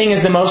 This thing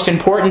is the most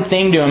important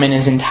thing to Him in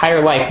His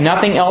entire life.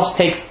 Nothing else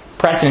takes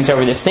precedence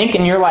over this. Think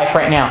in your life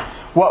right now.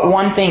 What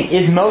one thing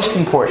is most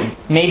important?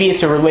 Maybe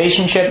it's a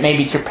relationship,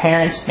 maybe it's your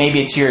parents, maybe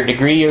it's your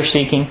degree you're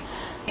seeking.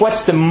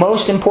 What's the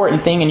most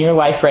important thing in your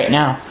life right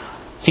now?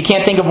 If you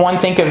can't think of one,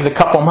 think of the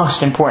couple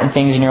most important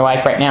things in your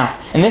life right now.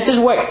 And this is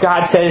what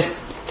God says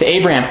to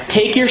Abraham.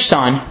 Take your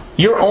son,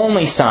 your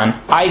only son,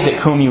 Isaac,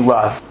 whom you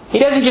love. He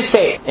doesn't just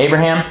say,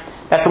 Abraham,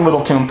 that's a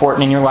little too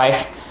important in your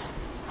life.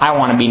 I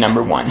want to be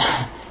number one.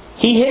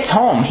 He hits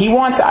home. He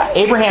wants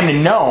Abraham to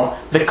know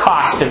the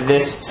cost of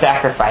this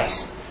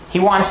sacrifice. He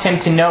wants him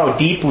to know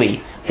deeply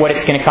what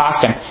it's going to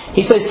cost him.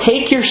 He says,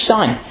 take your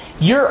son,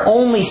 your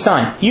only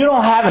son. You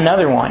don't have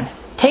another one.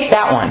 Take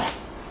that one.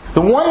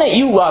 The one that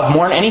you love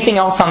more than anything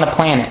else on the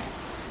planet.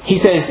 He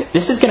says,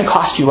 this is going to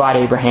cost you a lot,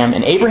 Abraham.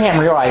 And Abraham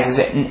realizes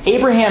it. And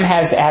Abraham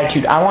has the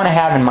attitude I want to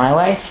have in my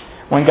life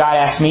when God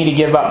asks me to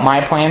give up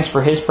my plans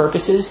for His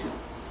purposes.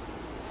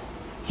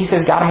 He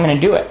says, God, I'm going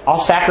to do it. I'll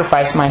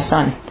sacrifice my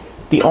son,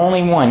 the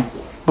only one.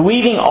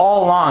 Believing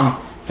all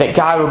along that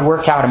God would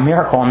work out a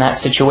miracle in that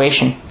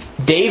situation.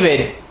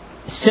 David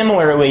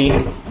similarly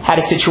had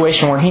a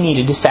situation where he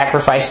needed to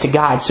sacrifice to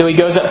God. So he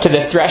goes up to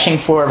the threshing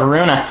floor of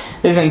Araunah.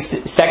 This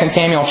is in 2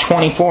 Samuel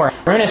 24.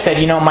 Araunah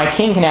said, my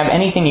king can have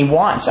anything he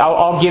wants.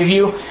 I'll give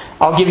you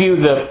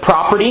the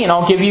property and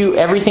I'll give you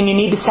everything you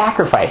need to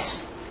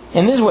sacrifice.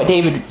 And this is what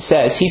David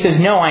says. He says,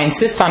 no, I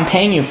insist on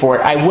paying you for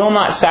it. I will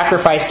not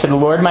sacrifice to the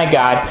Lord my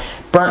God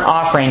burnt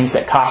offerings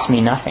that cost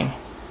me nothing.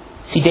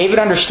 See, David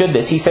understood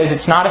this. He says,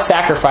 it's not a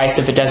sacrifice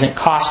if it doesn't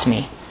cost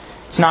me.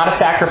 It's not a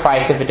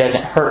sacrifice if it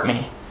doesn't hurt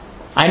me.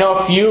 I know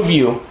a few of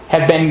you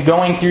have been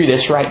going through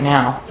this right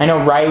now. I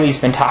know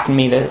Riley's been talking to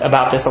me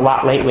about this a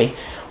lot lately.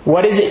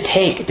 What does it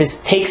take to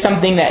take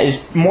something that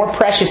is more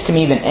precious to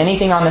me than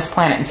anything on this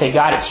planet and say,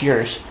 God, it's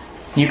yours.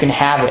 You can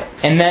have it.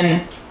 And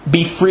then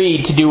be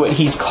free to do what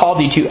He's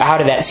called you to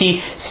out of that. See,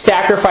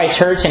 sacrifice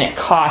hurts and it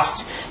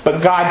costs,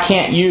 but God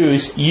can't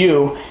use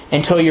you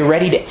until you're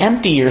ready to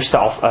empty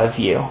yourself of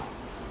you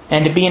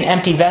and to be an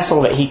empty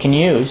vessel that He can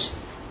use.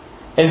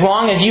 As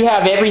long as you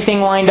have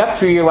everything lined up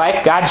for your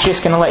life, God's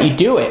just going to let you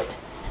do it.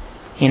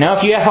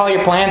 If you have all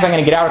your plans, I'm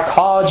going to get out of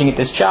college and get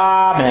this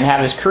job and then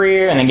have this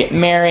career and then get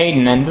married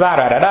and then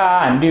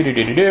da-da-da-da and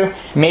do-do-do-do-do.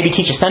 Maybe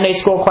teach a Sunday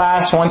school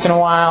class once in a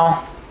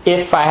while,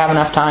 if I have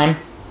enough time.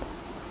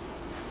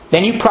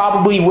 Then you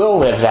probably will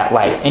live that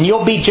life. And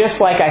you'll be, just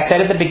like I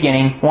said at the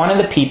beginning, one of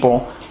the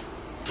people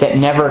that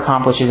never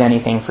accomplishes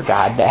anything for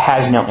God, that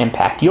has no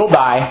impact. You'll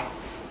die.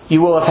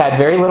 You will have had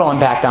very little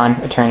impact on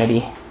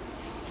eternity.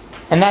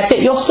 And that's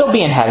it. You'll still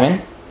be in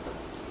heaven.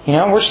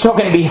 We're still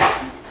going to be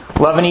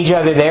loving each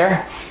other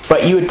there.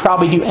 But you would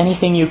probably do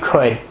anything you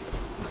could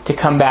to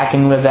come back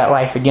and live that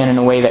life again in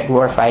a way that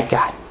glorified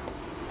God.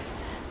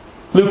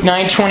 Luke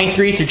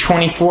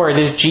 9:23-24,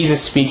 this is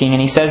Jesus speaking, and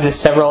He says this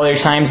several other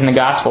times in the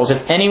Gospels.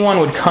 If anyone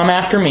would come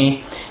after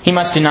me, he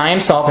must deny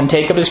himself and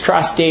take up his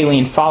cross daily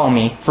and follow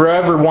me. For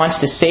whoever wants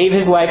to save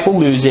his life will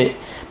lose it,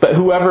 but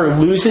whoever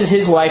loses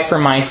his life for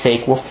my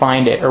sake will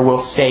find it or will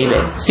save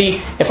it.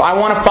 See, if I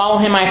want to follow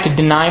Him, I have to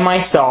deny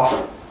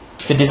myself,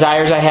 the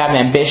desires I have, the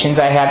ambitions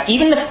I have,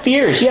 even the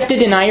fears. You have to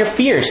deny your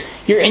fears,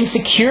 your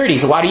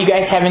insecurities. A lot of you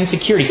guys have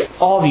insecurities.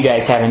 All of you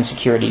guys have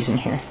insecurities in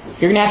here.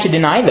 You're going to have to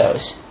deny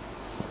those.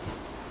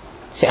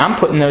 Say, I'm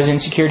putting those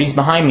insecurities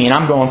behind me and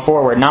I'm going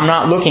forward and I'm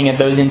not looking at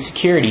those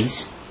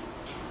insecurities.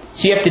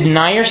 So you have to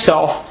deny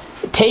yourself,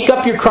 take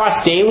up your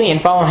cross daily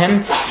and follow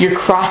Him. Your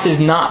cross is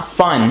not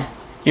fun.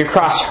 Your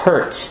cross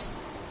hurts.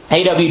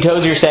 A.W.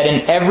 Tozer said,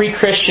 in every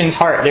Christian's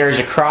heart there is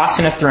a cross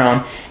and a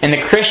throne, and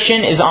the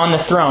Christian is on the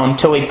throne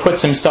till he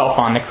puts himself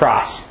on the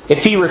cross.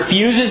 If he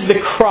refuses the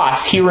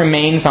cross, he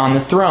remains on the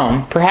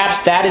throne.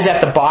 Perhaps that is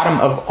at the bottom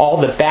of all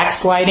the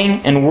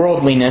backsliding and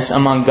worldliness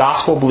among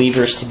gospel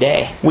believers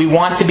today. We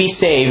want to be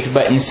saved,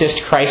 but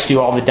insist Christ do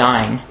all the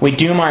dying. We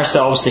doom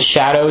ourselves to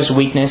shadows,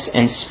 weakness,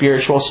 and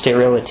spiritual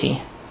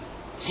sterility.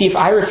 See, if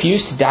I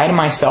refuse to die to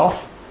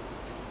myself,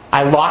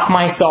 I lock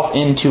myself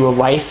into a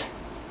life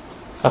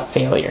of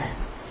failure.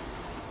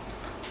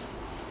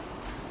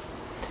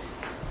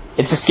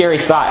 It's a scary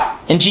thought.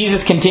 And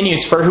Jesus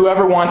continues, for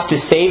whoever wants to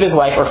save his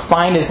life or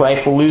find his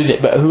life will lose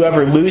it, but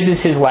whoever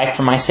loses his life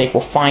for my sake will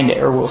find it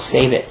or will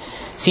save it.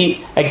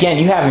 See, again,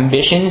 you have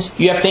ambitions,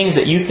 you have things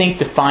that you think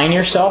define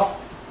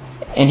yourself,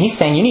 and He's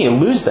saying you need to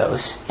lose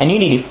those, and you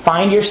need to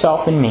find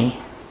yourself in me.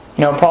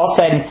 You know, Paul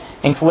said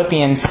in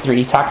Philippians 3,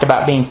 he talked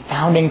about being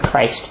found in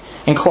Christ.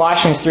 In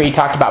Colossians 3, he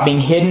talked about being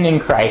hidden in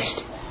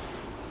Christ.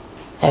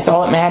 That's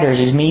all that matters,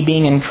 is me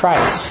being in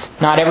Christ.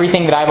 Not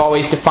everything that I've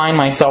always defined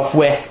myself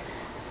with.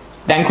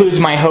 That includes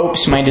my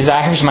hopes, my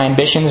desires, my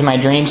ambitions, my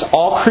dreams,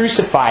 all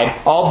crucified,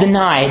 all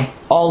denied,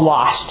 all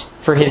lost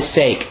for His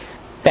sake.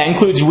 That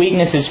includes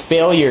weaknesses,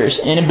 failures,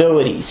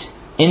 inabilities,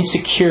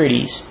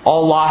 insecurities,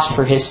 all lost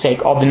for His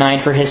sake, all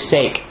denied for His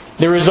sake.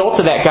 The result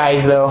of that,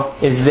 guys, though,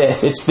 is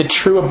this. It's the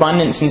true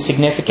abundance and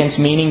significance,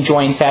 meaning,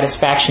 joy, and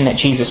satisfaction that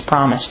Jesus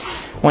promised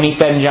when He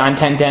said in John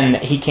 10:10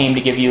 that He came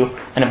to give you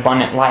an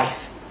abundant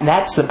life.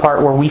 That's the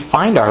part where we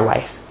find our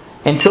life.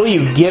 Until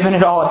you've given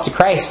it all up to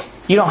Christ,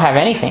 you don't have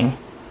anything.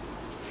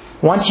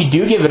 Once you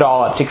do give it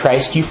all up to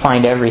Christ, you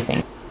find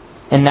everything.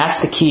 And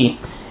that's the key,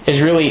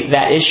 is really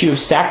that issue of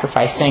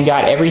sacrifice, saying,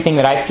 God, everything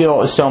that I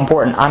feel is so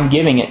important, I'm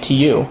giving it to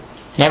you.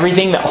 And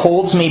everything that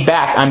holds me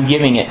back, I'm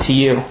giving it to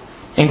you.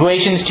 In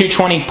Galatians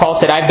 2:20, Paul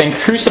said, I've been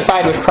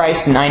crucified with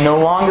Christ, and I no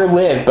longer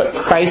live, but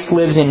Christ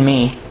lives in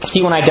me.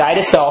 See, when I die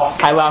to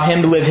self, I allow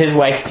Him to live His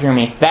life through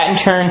me. That in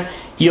turn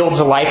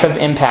yields a life of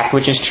impact,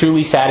 which is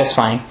truly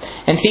satisfying.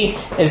 And see,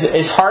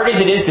 as hard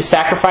as it is to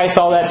sacrifice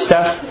all that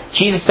stuff,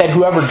 Jesus said,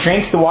 whoever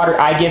drinks the water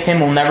I give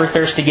him will never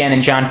thirst again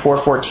in John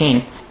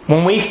 4:14.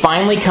 When we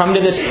finally come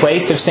to this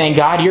place of saying,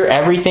 God, you're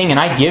everything and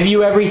I give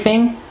you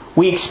everything,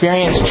 we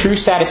experience true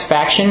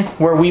satisfaction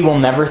where we will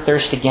never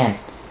thirst again.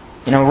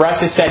 You know,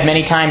 Russ has said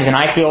many times, and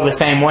I feel the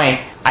same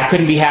way, I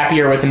couldn't be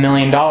happier with $1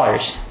 million.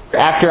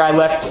 After I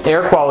left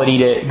Air Quality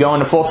to go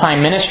into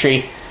full-time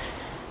ministry,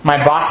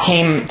 my boss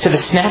came to the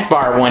snack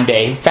bar one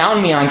day,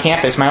 found me on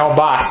campus, my old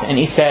boss, and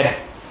he said,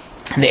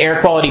 the Air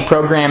Quality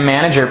Program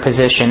Manager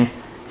position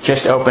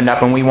just opened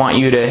up and we want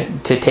you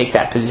to take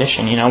that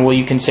position. You know, will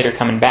you consider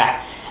coming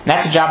back? And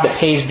that's a job that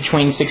pays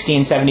between $60,000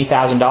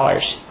 and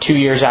 $70,000, 2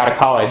 years out of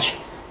college.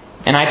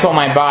 And I told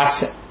my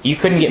boss, you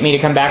couldn't get me to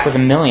come back with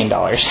 $1 million.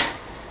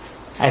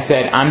 I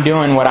said, I'm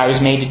doing what I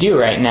was made to do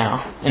right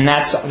now. And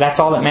that's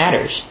all that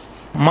matters.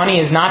 Money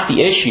is not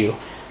the issue.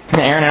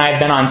 Aaron and I have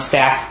been on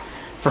staff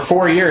for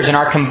 4 years, and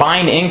our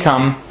combined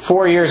income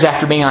 4 years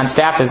after being on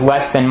staff is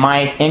less than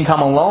my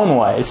income alone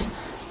was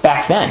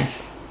back then.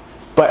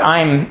 But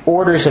I'm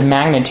orders of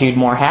magnitude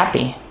more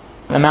happy.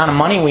 The amount of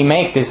money we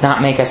make does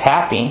not make us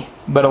happy,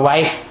 but a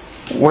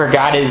life where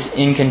God is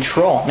in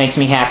control makes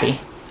me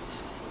happy.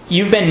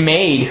 You've been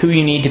made who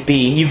you need to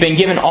be. You've been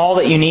given all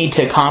that you need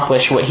to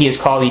accomplish what He has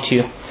called you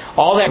to.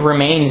 All that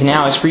remains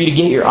now is for you to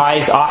get your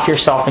eyes off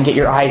yourself and get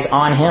your eyes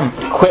on Him.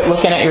 Quit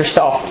looking at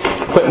yourself.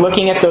 Quit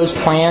looking at those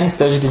plans,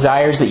 those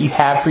desires that you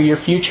have for your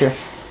future.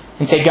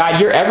 And say,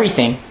 God, you're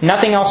everything.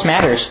 Nothing else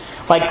matters.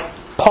 Like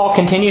Paul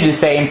continued to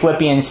say in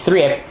Philippians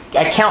 3,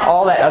 I count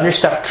all that other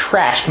stuff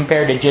trash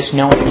compared to just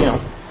knowing you.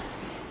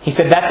 He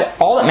said, that's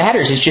all that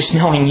matters is just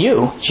knowing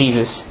you,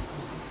 Jesus.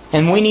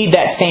 And we need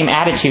that same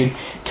attitude.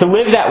 To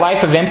live that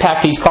life of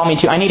impact He's called me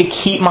to, I need to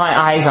keep my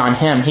eyes on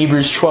Him.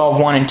 Hebrews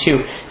 12:1 and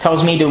 2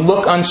 tells me to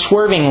look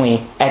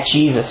unswervingly at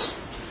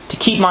Jesus. To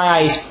keep my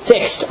eyes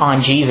fixed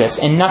on Jesus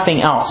and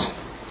nothing else.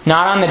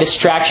 Not on the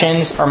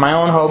distractions or my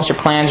own hopes or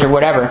plans or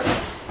whatever.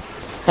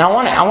 And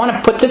I want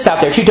to put this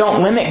out there too.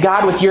 Don't limit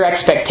God with your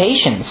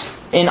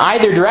expectations in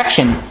either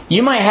direction.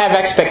 You might have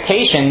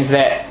expectations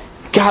that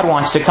God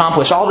wants to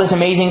accomplish all this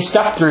amazing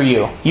stuff through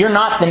you. You're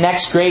not the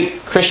next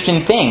great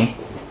Christian thing.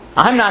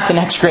 I'm not the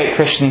next great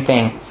Christian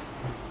thing.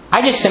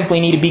 I just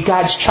simply need to be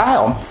God's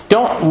child.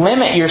 Don't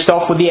limit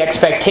yourself with the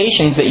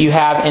expectations that you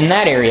have in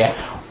that area.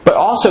 But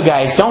also,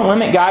 guys, don't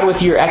limit God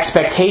with your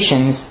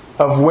expectations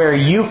of where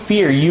you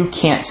fear you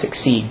can't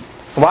succeed.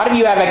 A lot of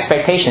you have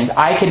expectations.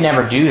 I could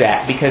never do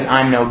that because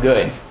I'm no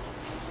good.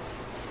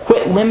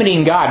 Quit Quit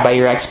limiting God by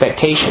your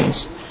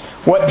expectations.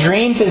 What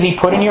dreams has He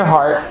put in your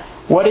heart?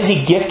 What has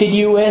He gifted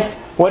you with?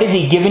 What has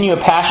He given you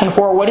a passion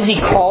for? What has He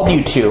called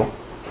you to?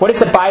 What does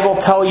the Bible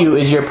tell you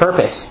is your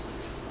purpose?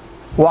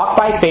 Walk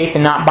by faith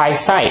and not by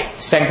sight.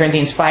 2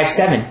 Corinthians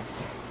 5:7.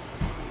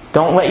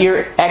 Don't let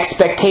your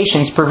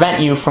expectations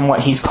prevent you from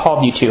what He's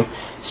called you to.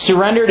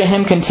 Surrender to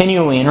Him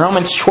continually. In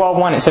Romans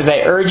 12:1 it says,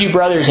 I urge you,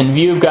 brothers, in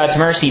view of God's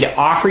mercy, to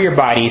offer your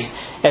bodies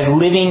as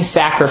living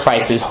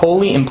sacrifices,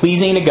 holy and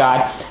pleasing to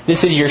God.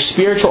 This is your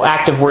spiritual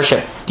act of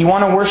worship. Do you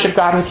want to worship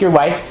God with your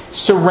life?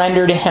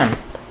 Surrender to Him.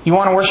 You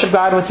want to worship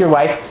God with your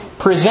life?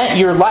 Present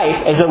your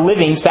life as a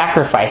living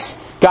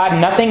sacrifice. God,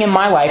 nothing in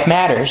my life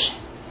matters.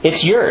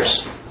 It's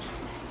yours.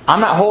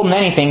 I'm not holding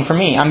anything for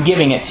me. I'm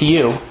giving it to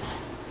you.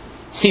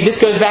 See,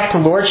 this goes back to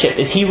lordship.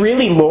 Is He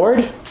really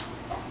Lord?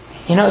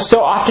 You know,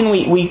 so often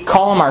we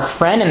call Him our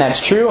friend, and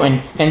that's true.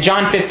 And in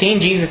John 15,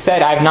 Jesus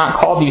said, I have not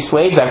called you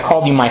slaves, I've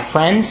called you my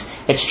friends.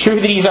 It's true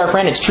that He's our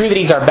friend. It's true that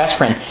He's our best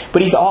friend.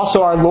 But He's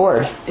also our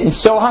Lord. And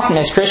so often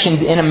as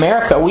Christians in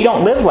America, we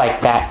don't live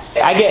like that.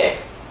 I get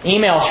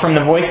emails from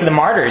the Voice of the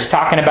Martyrs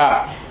talking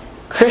about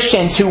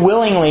Christians who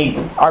willingly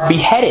are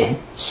beheaded.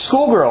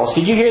 Schoolgirls.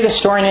 Did you hear this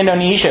story in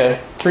Indonesia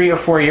 3 or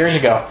 4 years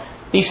ago?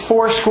 These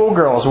 4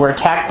 schoolgirls were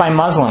attacked by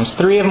Muslims.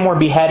 3 of them were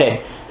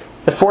beheaded.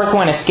 The 4th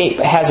one escaped,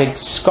 but has a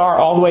scar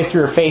all the way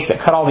through her face that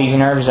cut all these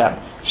nerves up.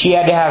 She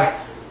had to have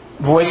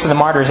Voice of the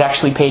Martyrs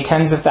actually pay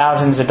tens of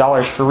thousands of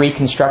dollars for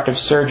reconstructive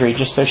surgery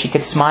just so she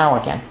could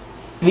smile again.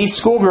 These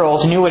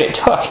schoolgirls knew what it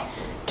took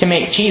to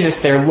make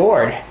Jesus their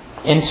Lord.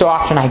 And so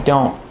often I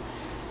don't.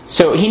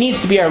 So He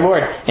needs to be our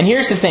Lord. And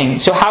here's the thing.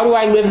 So how do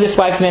I live this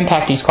life of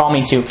impact He's called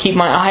me to? Keep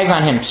my eyes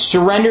on Him.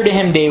 Surrender to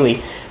Him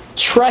daily.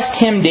 Trust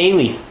Him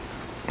daily.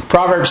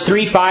 Proverbs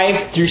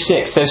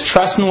 3:5-6 says,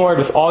 Trust in the Lord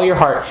with all your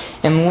heart,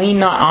 and lean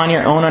not on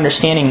your own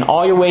understanding. In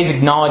all your ways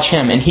acknowledge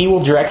Him, and He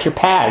will direct your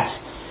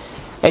paths.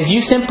 As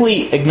you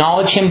simply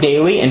acknowledge Him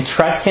daily and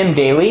trust Him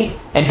daily,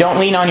 and don't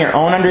lean on your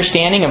own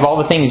understanding of all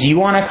the things you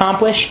want to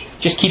accomplish,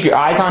 just keep your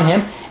eyes on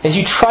Him. As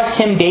you trust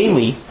Him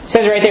daily, it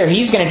says right there,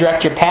 He's going to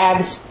direct your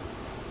paths.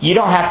 You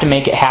don't have to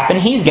make it happen.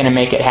 He's going to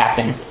make it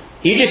happen.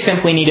 You just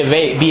simply need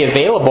to be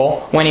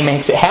available when He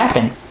makes it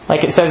happen.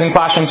 Like it says in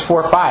Colossians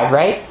 4:5,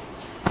 right?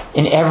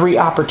 In every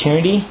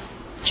opportunity,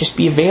 just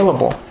be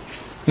available.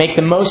 Make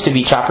the most of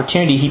each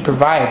opportunity He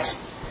provides.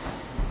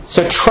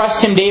 So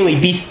trust Him daily.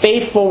 Be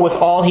faithful with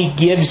all He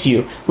gives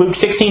you. Luke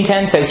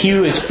 16:10 says, He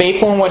who is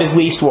faithful in what is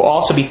least will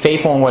also be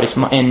faithful in what is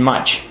in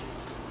much.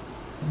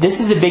 This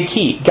is the big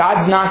key.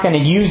 God's not going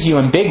to use you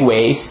in big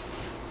ways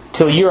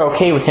till you're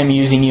okay with Him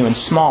using you in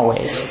small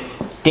ways.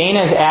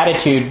 Dana's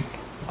attitude,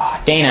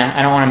 Dana,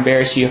 I don't want to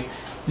embarrass you.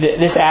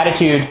 This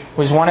attitude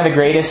was one of the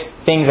greatest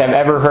things I've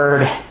ever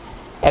heard.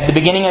 At the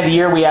beginning of the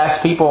year, we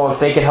asked people if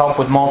they could help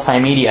with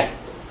multimedia.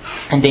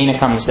 And Dana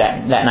comes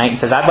that night and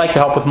says, I'd like to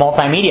help with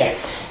multimedia.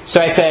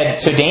 So I said,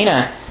 so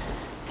Dana,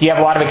 do you have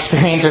a lot of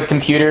experience with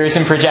computers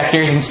and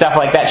projectors and stuff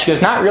like that? She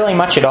goes, not really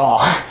much at all.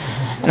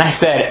 And I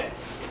said,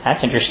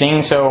 that's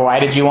interesting. So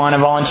why did you want to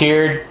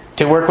volunteer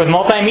to work with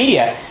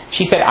multimedia?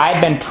 She said,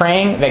 I'd been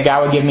praying that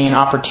God would give me an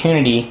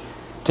opportunity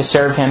to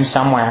serve Him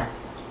somewhere.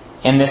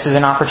 And this is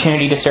an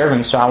opportunity to serve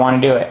Him, so I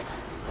want to do it.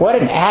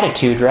 What an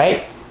attitude,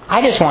 right?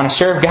 I just want to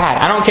serve God.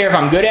 I don't care if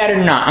I'm good at it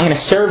or not. I'm going to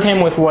serve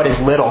Him with what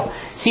is little.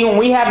 See, when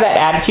we have that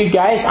attitude,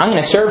 guys, I'm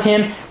going to serve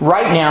Him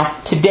right now,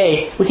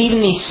 today, with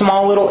even these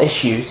small little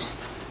issues.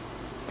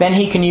 Then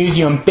He can use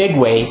you in big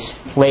ways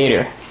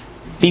later.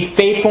 Be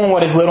faithful in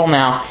what is little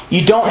now.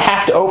 You don't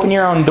have to open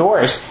your own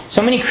doors.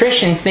 So many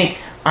Christians think,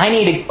 I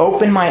need to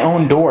open my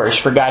own doors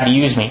for God to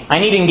use me. I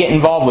need to get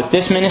involved with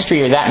this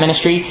ministry or that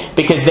ministry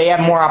because they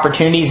have more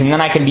opportunities and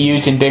then I can be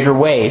used in bigger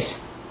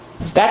ways.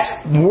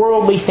 That's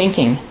worldly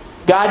thinking.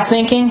 God's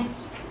thinking,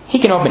 He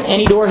can open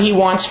any door He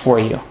wants for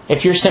you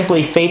if you're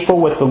simply faithful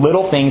with the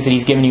little things that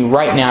He's given you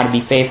right now to be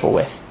faithful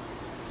with.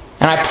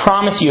 And I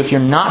promise you, if you're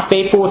not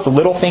faithful with the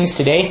little things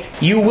today,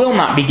 you will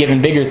not be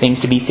given bigger things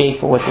to be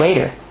faithful with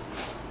later.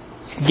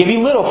 He'll give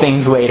you little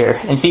things later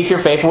and see if you're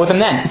faithful with Him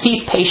then. And see,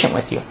 He's patient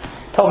with you.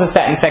 It tells us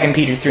that in 2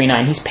 Peter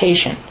 3:9. He's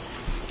patient.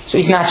 So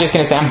He's not just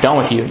going to say, I'm done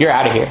with you. You're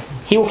out of here.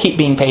 He will keep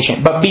being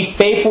patient. But be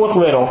faithful with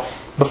little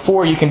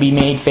before you can be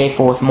made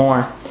faithful with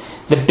more.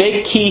 The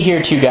big key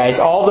here too, guys,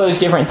 all those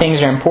different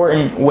things are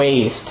important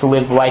ways to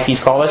live the life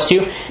He's called us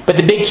to. But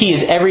the big key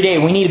is every day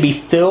we need to be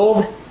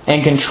filled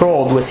and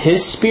controlled with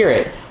His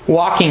Spirit,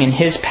 walking in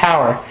His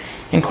power.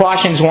 In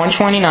Colossians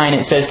 1:29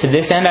 it says, To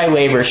this end I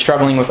labor,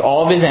 struggling with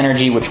all of His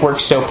energy, which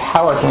works so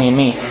powerfully in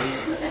me.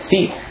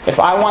 See, if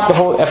I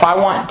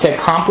want to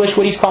accomplish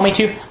what He's called me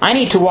to, I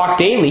need to walk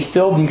daily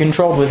filled and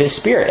controlled with His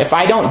Spirit. If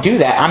I don't do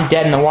that, I'm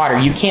dead in the water.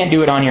 You can't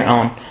do it on your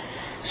own.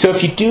 So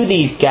if you do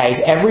these, guys,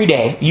 every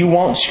day, you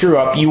won't screw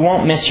up. You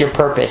won't miss your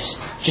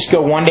purpose. Just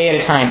go one day at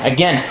a time.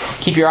 Again,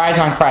 keep your eyes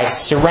on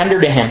Christ. Surrender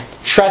to Him.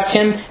 Trust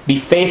Him. Be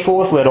faithful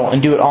with little.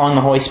 And do it all in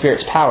the Holy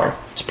Spirit's power.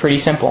 It's pretty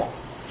simple.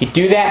 If you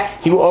do that,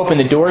 He will open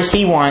the doors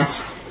He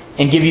wants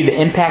and give you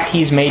the impact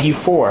He's made you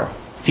for.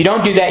 If you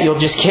don't do that, you'll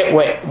just get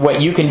what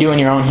you can do in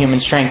your own human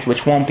strength,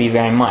 which won't be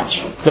very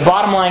much. The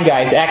bottom line,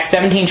 guys, Acts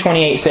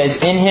 17:28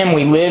 says, "In Him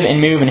we live and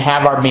move and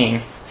have our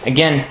being."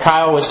 Again,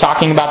 Kyle was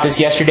talking about this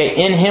yesterday.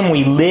 In Him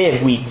we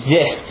live, we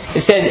exist. It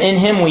says in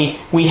Him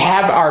we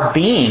have our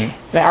being,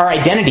 our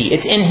identity.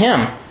 It's in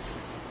Him.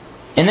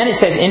 And then it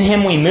says in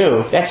Him we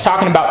move. That's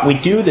talking about we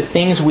do the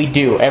things we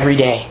do every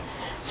day.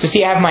 So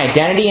see, I have my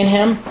identity in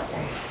Him.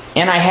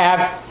 And I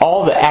have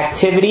all the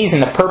activities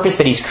and the purpose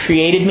that He's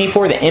created me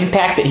for, the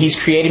impact that He's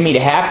created me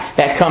to have,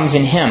 that comes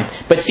in Him.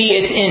 But see,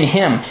 it's in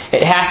Him.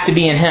 It has to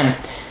be in Him.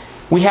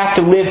 We have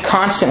to live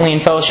constantly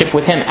in fellowship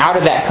with Him. Out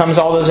of that comes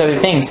all those other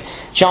things.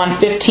 John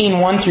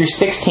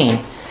 15:1-16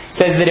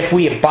 says that if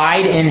we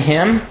abide in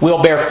Him,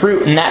 we'll bear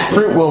fruit, and that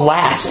fruit will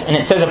last. And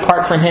it says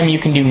apart from Him, you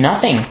can do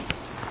nothing.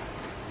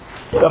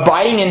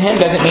 Abiding in Him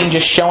doesn't mean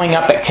just showing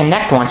up at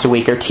Connect once a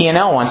week or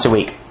TNL once a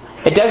week.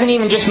 It doesn't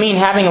even just mean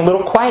having a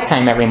little quiet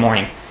time every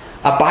morning.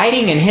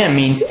 Abiding in Him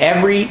means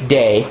every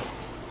day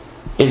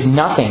is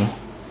nothing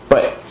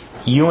but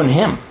you and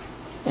Him.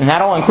 And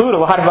that'll include a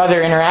lot of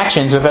other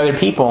interactions with other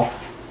people.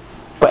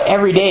 But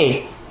every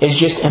day is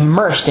just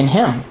immersed in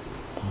Him.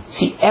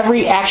 See,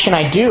 every action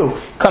I do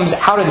comes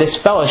out of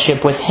this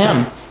fellowship with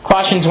Him.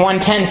 Colossians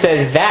 1:10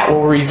 says that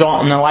will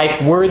result in a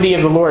life worthy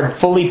of the Lord,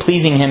 fully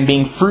pleasing Him,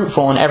 being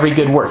fruitful in every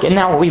good work. Isn't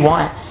that what we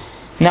want?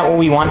 Isn't that what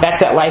we want? That's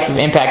that life of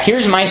impact.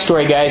 Here's my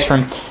story, guys,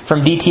 from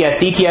DTS.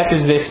 DTS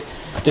is this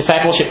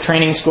discipleship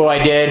training school I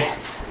did.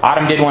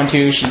 Autumn did one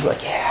too. She's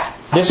like, yeah.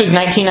 This was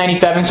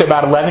 1997, so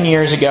about 11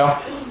 years ago,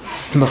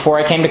 before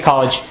I came to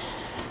college.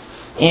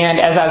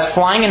 And as I was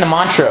flying into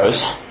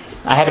Montrose,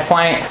 I had to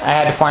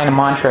fly into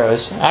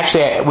Montrose.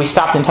 Actually, we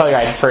stopped in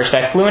Telluride first.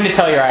 I flew into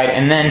Telluride,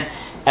 and then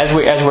as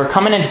we're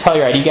coming into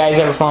Telluride, you guys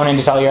ever flown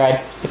into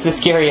Telluride? It's the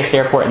scariest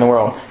airport in the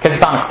world because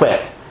it's on a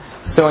cliff.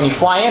 So when you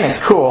fly in,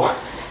 it's cool.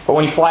 But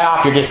when you fly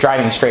off, you're just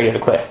driving straight at the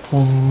cliff.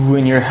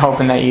 And you're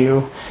hoping that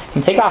you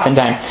can take off in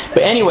time.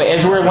 But anyway,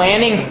 as we're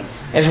landing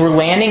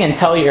in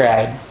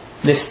Telluride,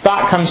 this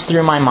thought comes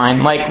through my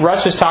mind. Like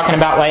Russ was talking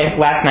about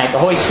last night, the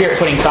Holy Spirit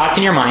putting thoughts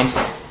in your minds.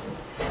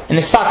 And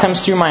this thought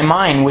comes through my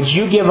mind, would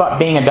you give up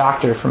being a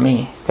doctor for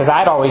me? Because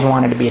I'd always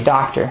wanted to be a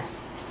doctor.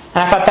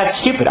 And I thought, that's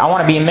stupid. I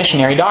want to be a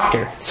missionary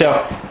doctor. So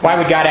why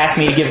would God ask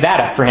me to give that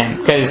up for Him?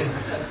 Because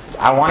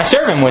I want to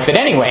serve Him with it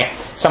anyway.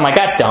 So I'm like,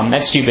 that's dumb.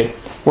 That's stupid.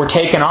 We're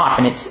taking off,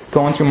 and it's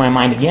going through my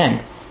mind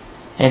again.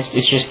 And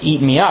it's just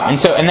eating me up. And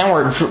then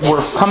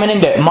we're coming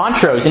into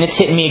Montrose, and it's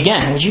hitting me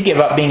again. Would you give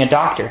up being a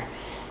doctor?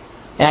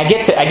 And I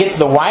get to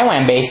the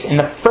YWAM base, and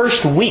the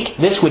first week,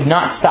 this would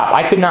not stop.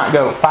 I could not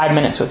go 5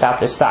 minutes without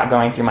this thought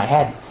going through my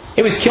head.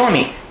 It was killing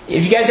me.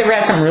 If you guys ever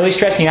had something really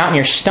stressing you out, and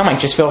your stomach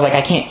just feels like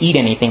I can't eat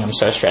anything, I'm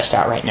so stressed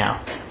out right now.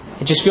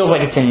 It just feels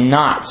like it's in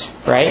knots,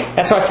 right?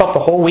 That's how I felt the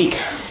whole week.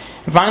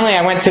 And finally,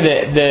 I went to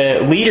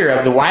the leader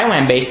of the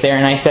YWAM base there,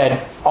 and I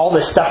said, all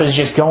this stuff is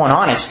just going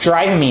on. It's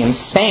driving me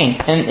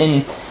insane.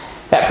 And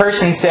that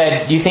person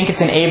said, do you think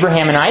it's an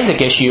Abraham and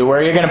Isaac issue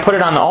where you're going to put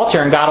it on the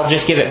altar and God will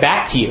just give it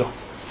back to you?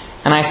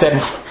 And I said,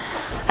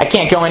 I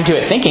can't go into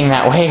it thinking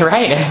that way,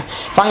 right?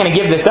 If I'm going to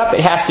give this up, it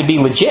has to be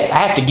legit.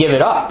 I have to give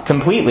it up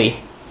completely.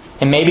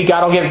 And maybe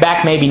God will give it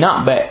back, maybe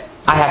not, but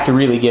I have to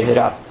really give it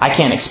up. I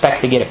can't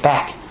expect to get it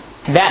back.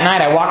 That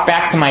night I walked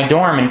back to my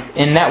dorm,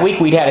 and that week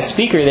we'd had a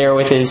speaker there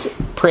with his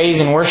praise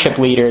and worship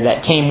leader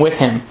that came with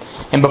him.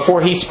 And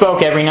before he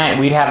spoke every night,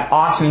 we'd have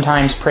awesome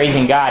times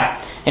praising God.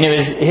 And it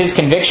was his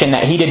conviction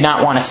that he did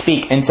not want to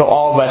speak until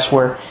all of us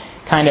were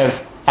kind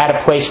of at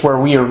a place where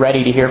we were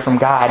ready to hear from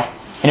God.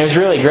 And it was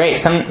really great.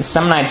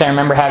 Some nights I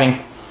remember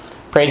having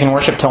praise and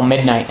worship till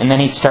midnight, and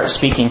then he'd start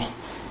speaking.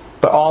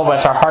 But all of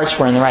us, our hearts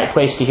were in the right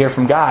place to hear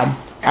from God.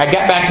 I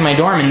got back to my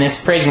dorm, and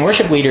this praise and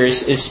worship leader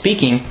is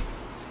speaking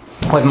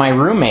with my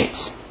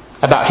roommates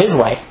about his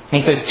life. And he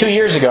says, 2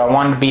 years ago I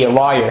wanted to be a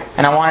lawyer.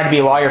 And I wanted to be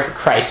a lawyer for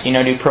Christ.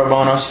 Do pro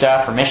bono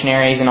stuff for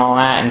missionaries and all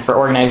that, and for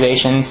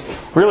organizations.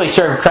 Really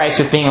serve Christ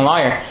with being a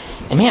lawyer.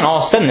 And man, all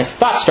of a sudden this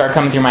thought started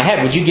coming through my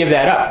head. Would you give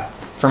that up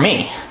for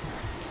me?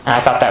 And I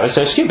thought that was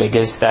so stupid,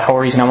 because the whole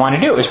reason I wanted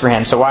to do it was for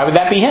him. So why would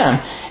that be him?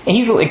 And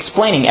he's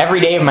explaining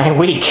every day of my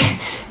week,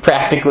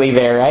 practically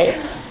there, right?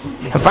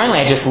 And finally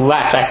I just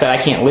left. I said,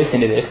 I can't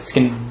listen to this. It's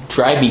going to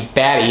drive me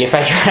batty if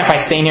I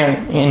stay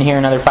in here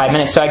another 5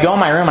 minutes. So I go in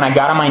my room and I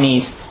got on my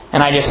knees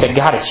and I just said,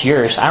 God, it's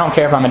yours. I don't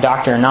care if I'm a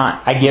doctor or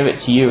not. I give it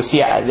to you.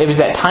 See, it was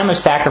that time of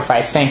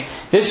sacrifice, saying,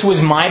 this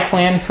was my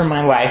plan for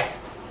my life.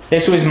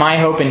 This was my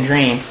hope and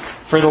dream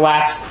for the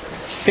last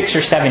 6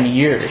 or 7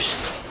 years.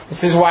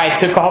 This is why I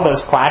took all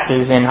those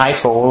classes in high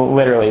school. Well,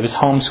 literally, it was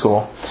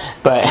homeschool.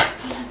 But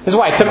this is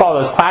why I took all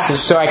those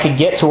classes, so I could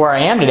get to where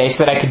I am today,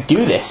 so that I could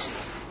do this.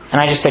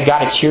 And I just said,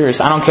 God, it's yours.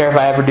 I don't care if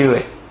I ever do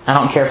it. I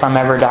don't care if I'm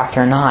ever a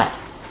doctor or not.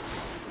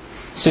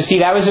 So see,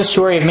 that was the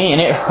story of me,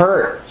 and it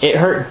hurt. It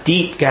hurt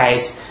deep,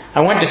 guys. I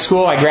went to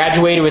school. I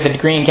graduated with a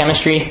degree in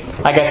chemistry.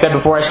 Like I said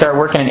before, I started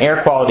working in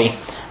air quality.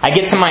 I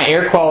get to my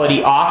air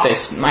quality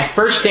office. My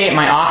first day at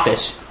my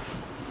office,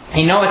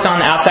 it's on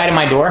the outside of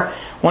my door.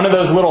 One of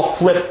those little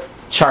flip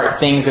chart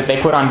things that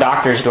they put on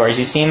doctor's doors.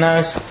 You've seen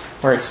those?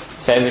 Where it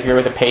says if you're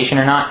with a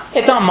patient or not.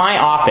 It's on my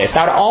office.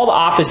 Out of all the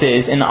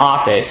offices in the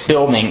office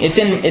building,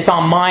 it's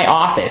on my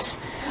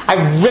office.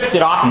 I ripped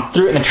it off and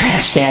threw it in the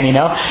trash can,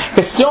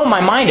 Because still in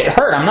my mind it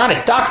hurt. I'm not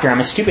a doctor. I'm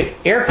a stupid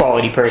air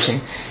quality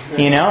person,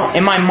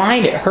 In my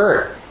mind it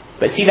hurt.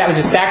 But see, that was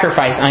a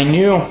sacrifice I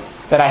knew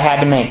that I had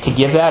to make to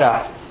give that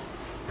up,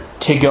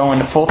 to go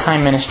into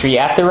full-time ministry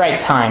at the right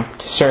time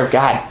to serve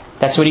God.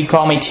 That's what He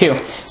called me to.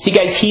 See,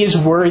 guys, He is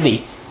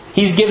worthy.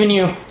 He's given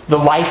you the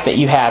life that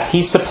you have.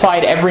 He's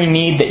supplied every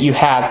need that you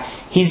have.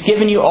 He's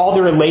given you all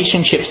the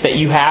relationships that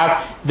you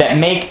have that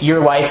make your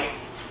life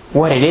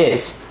what it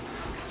is.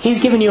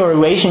 He's given you a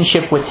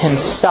relationship with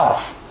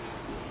Himself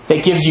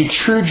that gives you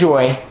true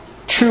joy,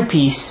 true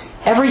peace,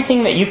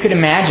 everything that you could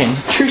imagine,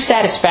 true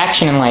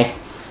satisfaction in life.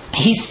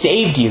 He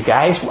saved you,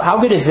 guys. How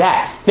good is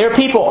that? There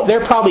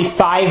are probably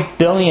 5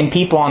 billion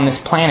people on this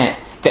planet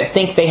that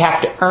think they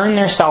have to earn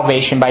their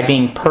salvation by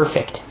being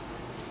perfect.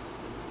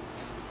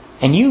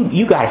 And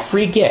you got a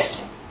free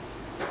gift.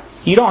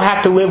 You don't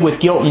have to live with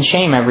guilt and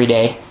shame every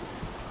day.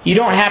 You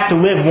don't have to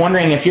live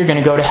wondering if you're going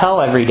to go to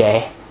hell every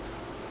day.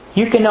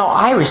 You can know,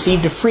 I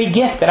received a free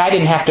gift that I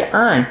didn't have to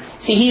earn.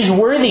 See, He's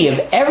worthy of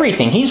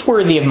everything. He's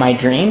worthy of my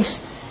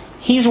dreams.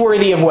 He's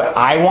worthy of what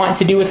I want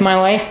to do with my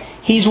life.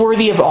 He's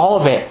worthy of all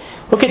of it.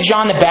 Look at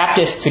John the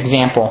Baptist's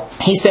example.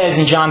 He says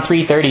in John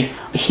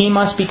 3:30, He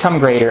must become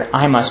greater,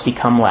 I must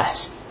become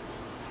less.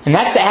 And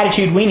that's the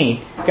attitude we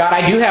need. God,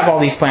 I do have all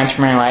these plans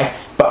for my life,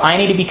 but I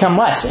need to become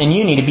less, and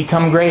you need to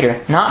become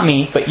greater. Not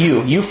me, but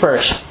you. You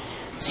first.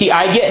 See,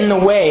 I get in the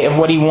way of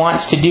what He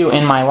wants to do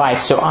in my life,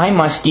 so I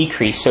must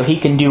decrease so He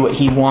can do what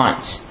He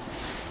wants.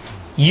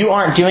 You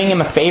aren't doing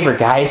Him a favor,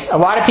 guys. A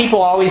lot of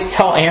people always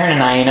tell Aaron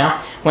and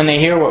I, when they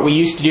hear what we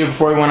used to do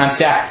before we went on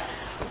staff,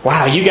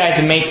 wow, you guys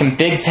have made some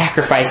big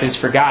sacrifices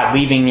for God,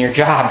 leaving your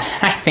job.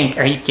 I think,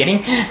 are you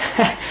kidding?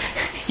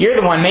 You're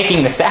the one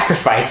making the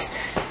sacrifice.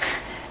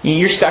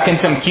 You're stuck in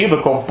some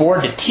cubicle,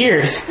 bored to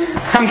tears.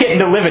 I'm getting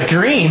to live a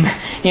dream,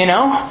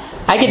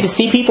 I get to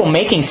see people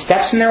making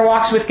steps in their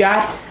walks with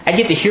God. I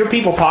get to hear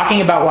people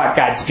talking about what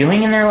God's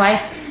doing in their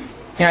life.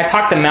 I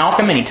talk to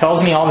Malcolm and he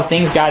tells me all the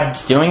things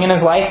God's doing in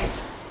his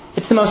life.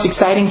 It's the most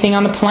exciting thing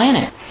on the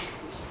planet.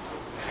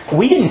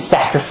 We didn't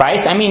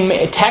sacrifice.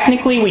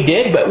 Technically we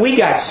did, but we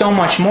got so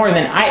much more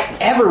than I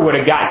ever would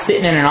have got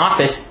sitting in an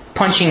office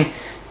punching.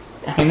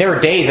 There were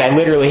days I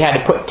literally had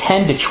to put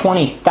 10 to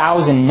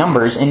 20,000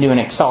 numbers into an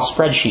Excel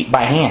spreadsheet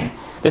by hand.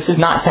 This is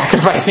not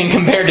sacrificing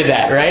compared to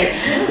that, right?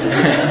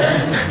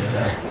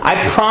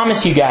 I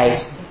promise you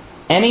guys,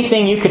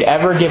 anything you could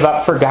ever give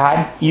up for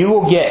God, you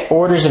will get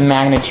orders of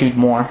magnitude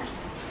more.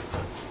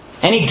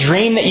 Any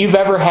dream that you've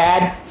ever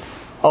had,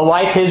 a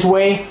life His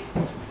way,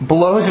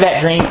 blows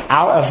that dream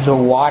out of the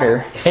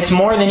water. It's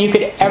more than you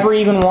could ever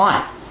even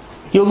want.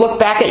 You'll look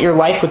back at your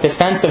life with a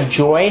sense of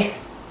joy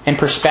and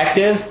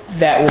perspective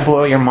that will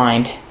blow your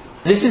mind.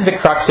 This is the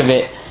crux of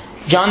it.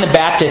 John the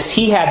Baptist,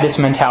 he had this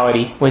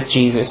mentality with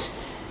Jesus.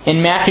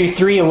 In Matthew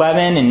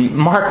 3:11 and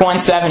Mark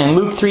 1:7 and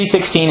Luke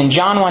 3:16 and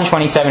John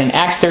 1:27 and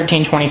Acts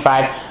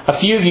 13:25, a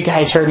few of you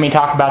guys heard me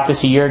talk about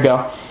this a year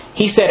ago.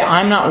 He said,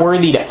 I'm not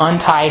worthy to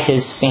untie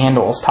His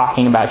sandals,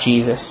 talking about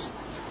Jesus.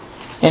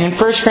 And in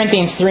 1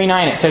 Corinthians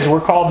 3:9 it says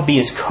we're called to be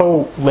His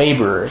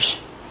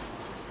co-laborers.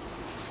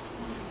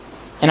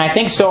 And I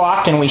think so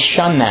often we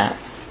shun that.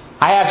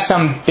 I have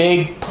some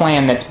big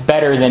plan that's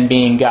better than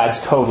being God's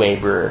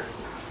co-laborer.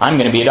 I'm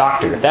going to be a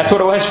doctor. That's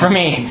what it was for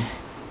me.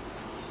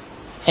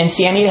 And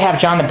see, I need to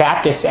have John the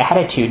Baptist's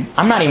attitude.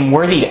 I'm not even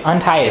worthy to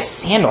untie his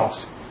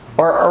sandals.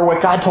 Or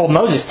what God told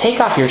Moses,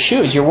 take off your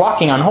shoes. You're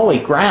walking on holy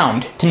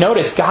ground. To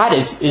notice God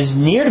is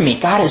near to me.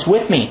 God is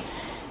with me.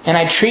 And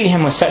I treat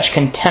Him with such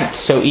contempt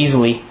so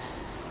easily.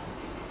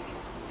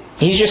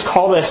 He's just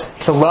called us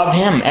to love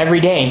Him every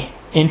day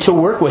and to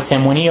work with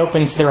Him when He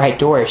opens the right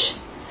doors.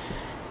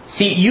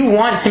 See, you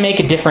want to make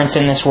a difference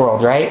in this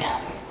world, right?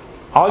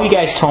 All of you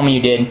guys told me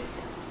you did.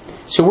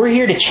 So we're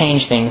here to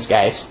change things,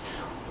 guys.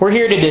 We're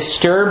here to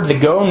disturb the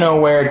go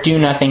nowhere, do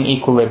nothing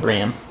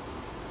equilibrium.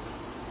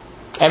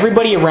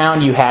 Everybody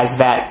around you has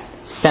that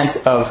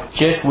sense of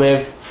just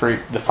live for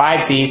the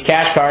 5 C's,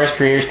 cash, cars,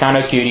 careers,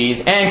 condos,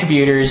 cuties, and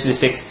computers, the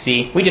 6th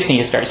C. We just need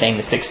to start saying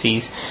the 6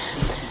 C's.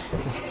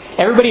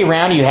 Everybody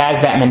around you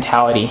has that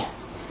mentality.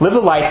 Live a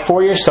life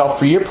for yourself,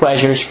 for your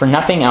pleasures, for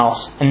nothing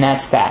else, and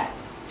that's that.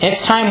 And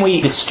it's time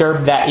we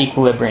disturb that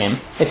equilibrium.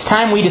 It's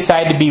time we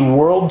decide to be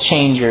world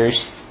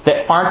changers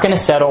that aren't going to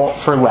settle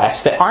for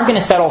less, that aren't going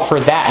to settle for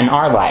that in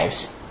our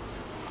lives.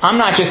 I'm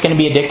not just going to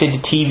be addicted to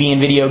TV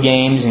and video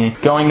games and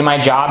going to my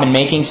job and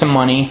making some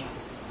money.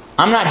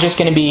 I'm not just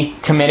going to be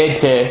committed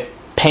to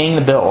paying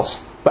the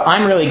bills, but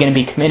I'm really going to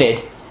be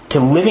committed to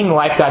living the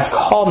life God's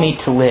called me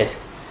to live.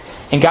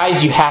 And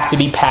guys, you have to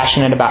be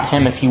passionate about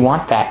Him if you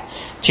want that.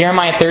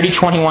 Jeremiah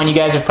 30:21, you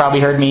guys have probably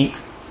heard me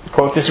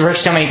quote this verse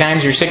so many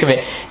times you're sick of it.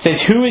 It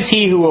says, who is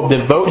he who will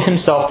devote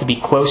himself to be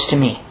close to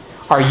me?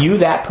 Are you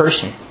that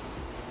person?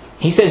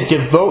 He says,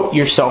 devote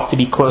yourself to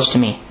be close to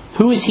me.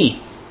 Who is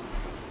he?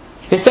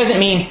 This doesn't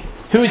mean,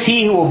 who is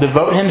he who will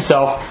devote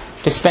himself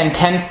to spend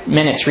 10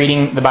 minutes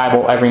reading the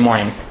Bible every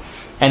morning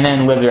and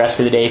then live the rest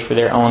of the day for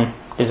their own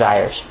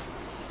desires?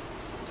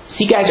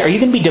 See, guys, are you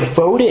going to be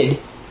devoted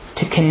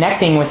to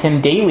connecting with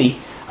Him daily?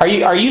 Are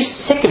you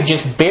sick of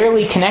just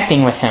barely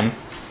connecting with Him?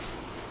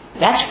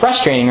 That's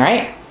frustrating,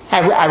 right?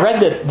 I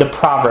read the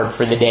proverb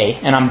for the day,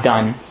 and I'm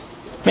done.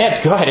 I mean,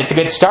 that's good. It's a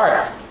good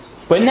start.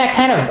 But isn't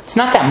that it's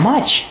not that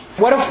much.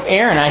 What if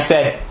I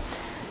said,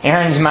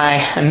 Erin's my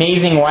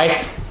amazing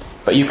wife,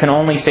 but you can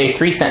only say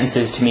 3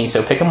 sentences to me,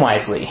 so pick them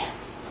wisely.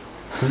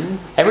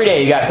 Every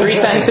day you got 3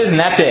 sentences and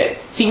that's it.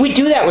 See, we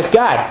do that with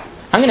God.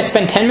 I'm going to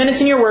spend 10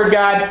 minutes in your Word,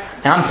 God,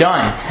 and I'm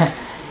done.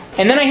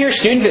 And then I hear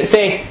students that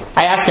say,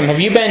 I ask them, have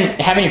you been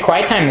having your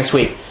quiet time this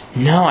week?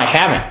 No, I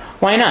haven't.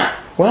 Why not?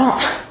 Well,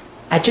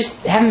 I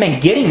just haven't been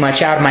getting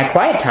much out of my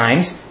quiet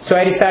times, so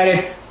I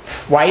decided,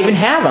 why even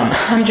have them?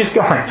 I'm just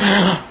going,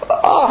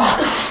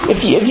 oh,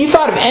 if you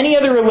thought of any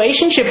other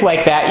relationship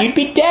like that, you'd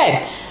be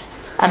dead.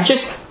 I'm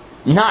just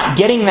not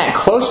getting that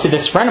close to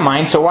this friend of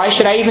mine, so why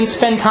should I even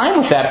spend time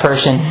with that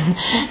person?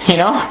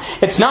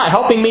 It's not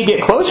helping me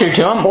get closer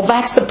to him. Well,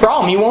 that's the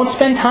problem. You won't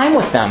spend time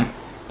with them.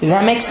 Does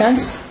that make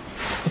sense?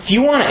 If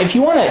you want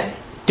to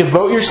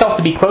devote yourself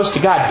to be close to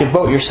God,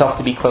 devote yourself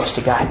to be close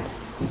to God.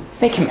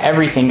 Make Him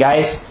everything,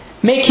 guys.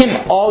 Make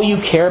Him all you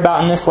care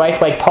about in this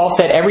life. Like Paul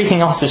said,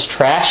 everything else is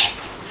trash.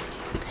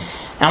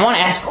 And I want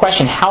to ask a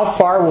question. How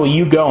far will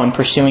you go in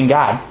pursuing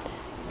God?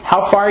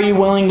 How far are you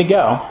willing to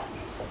go?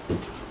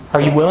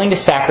 Are you willing to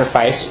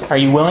sacrifice? Are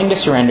you willing to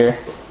surrender?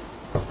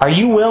 Are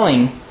you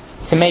willing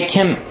to make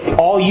Him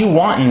all you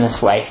want in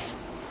this life?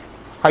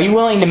 Are you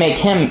willing to make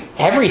Him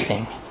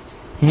everything?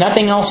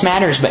 Nothing else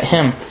matters but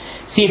Him.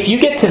 See, if you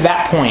get to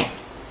that point,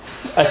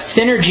 a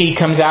synergy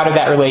comes out of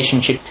that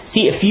relationship.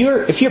 See, if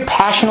you're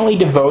passionately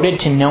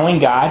devoted to knowing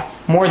God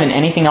more than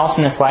anything else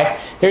in this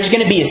life, there's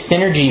going to be a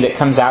synergy that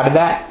comes out of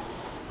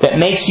that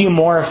makes you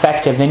more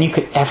effective than you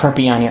could ever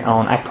be on your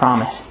own, I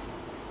promise.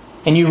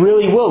 And you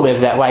really will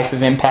live that life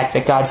of impact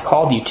that God's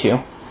called you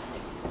to.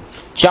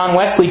 John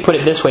Wesley put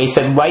it this way. He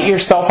said, light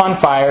yourself on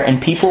fire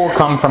and people will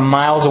come from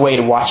miles away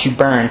to watch you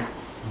burn.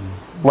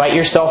 Light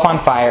yourself on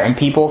fire and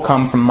people will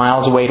come from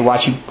miles away to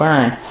watch you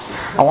burn.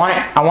 I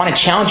want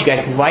to challenge you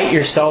guys. Light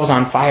yourselves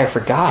on fire for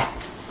God.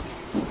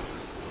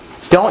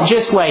 Don't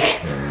just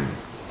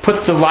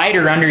put the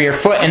lighter under your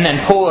foot and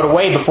then pull it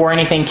away before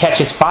anything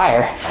catches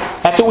fire.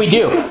 That's what we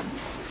do.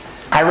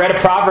 I read a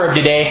proverb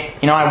today.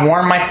 I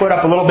warm my foot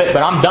up a little bit,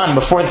 but I'm done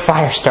before the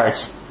fire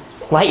starts.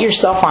 Light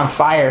yourself on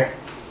fire.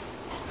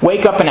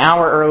 Wake up an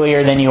hour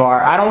earlier than you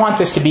are. I don't want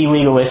this to be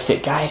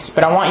legalistic, guys,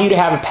 but I want you to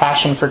have a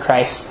passion for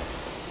Christ.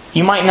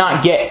 You might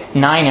not get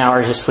 9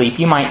 hours of sleep.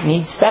 You might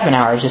need 7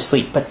 hours of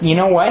sleep. But you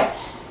know what?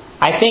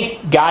 I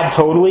think God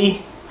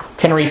totally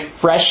can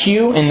refresh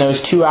you in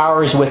those 2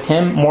 hours with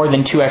Him more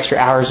than 2 extra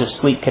hours of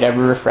sleep could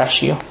ever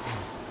refresh you.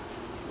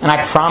 And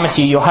I promise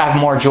you, you'll have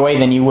more joy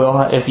than you will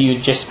if you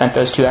just spent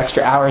those 2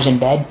 extra hours in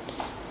bed.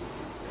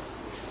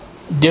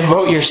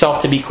 Devote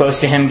yourself to be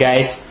close to Him,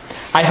 guys.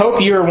 I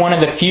hope you are one of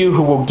the few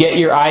who will get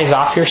your eyes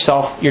off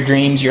yourself, your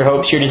dreams, your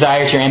hopes, your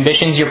desires, your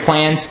ambitions, your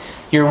plans,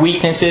 your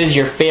weaknesses,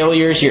 your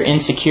failures, your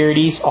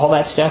insecurities, all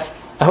that stuff.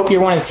 I hope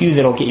you're one of the few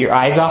that will get your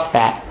eyes off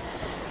that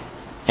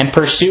and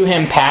pursue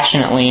Him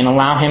passionately and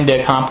allow Him to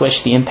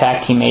accomplish the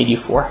impact He made you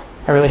for.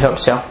 I really hope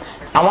so.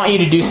 I want you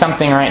to do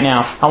something right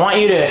now. I want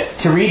you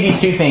to read these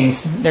 2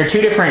 things. There are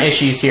 2 different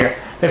issues here.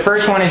 The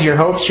first one is your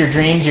hopes, your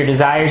dreams, your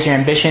desires, your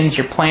ambitions,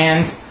 your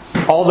plans,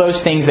 all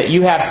those things that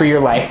you have for your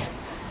life.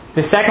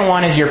 The second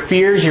one is your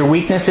fears, your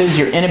weaknesses,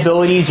 your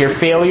inabilities, your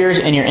failures,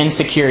 and your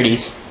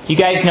insecurities. You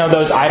guys know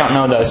those. I don't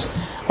know those.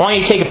 I want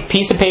you to take a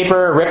piece of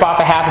paper, rip off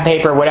a half a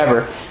paper,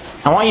 whatever.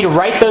 I want you to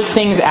write those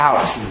things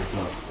out.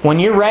 When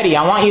you're ready,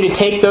 I want you to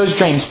take those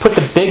dreams, put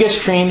the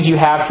biggest dreams you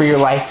have for your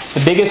life,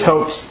 the biggest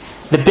hopes,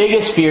 the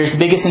biggest fears, the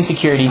biggest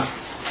insecurities.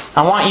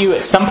 I want you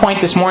at some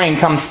point this morning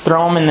to come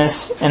throw them in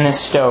this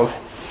stove.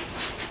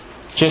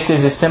 Just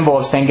as a symbol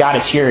of saying, God,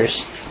 it's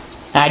yours.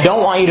 And I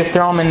don't want you to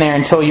throw them in there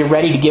until you're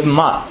ready to give them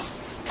up.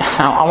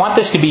 I want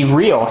this to be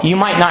real. You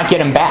might not get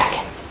them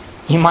back.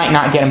 You might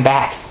not get them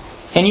back.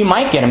 And you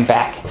might get them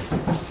back.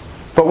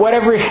 But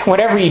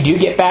whatever you do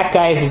get back,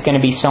 guys, is going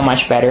to be so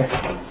much better.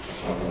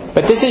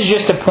 But this is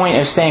just a point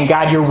of saying,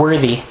 God, you're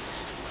worthy.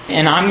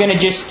 And I'm going to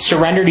just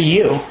surrender to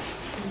you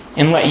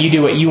and let you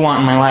do what you want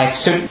in my life.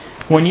 So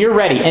when you're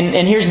ready,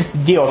 and here's the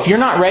deal. If you're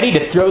not ready to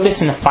throw this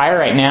in the fire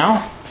right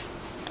now,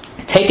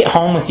 take it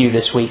home with you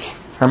this week.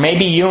 Or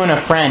maybe you and a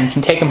friend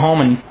can take them home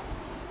and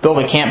build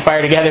a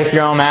campfire together,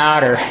 throw them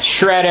out, or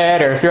shred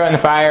it, or throw it in the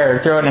fire, or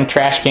throw it in a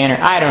trash can,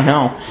 or I don't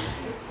know.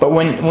 But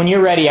when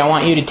you're ready, I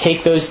want you to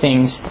take those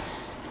things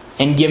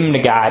and give them to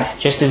God,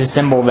 just as a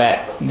symbol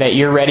that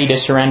you're ready to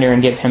surrender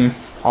and give Him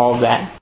all of that.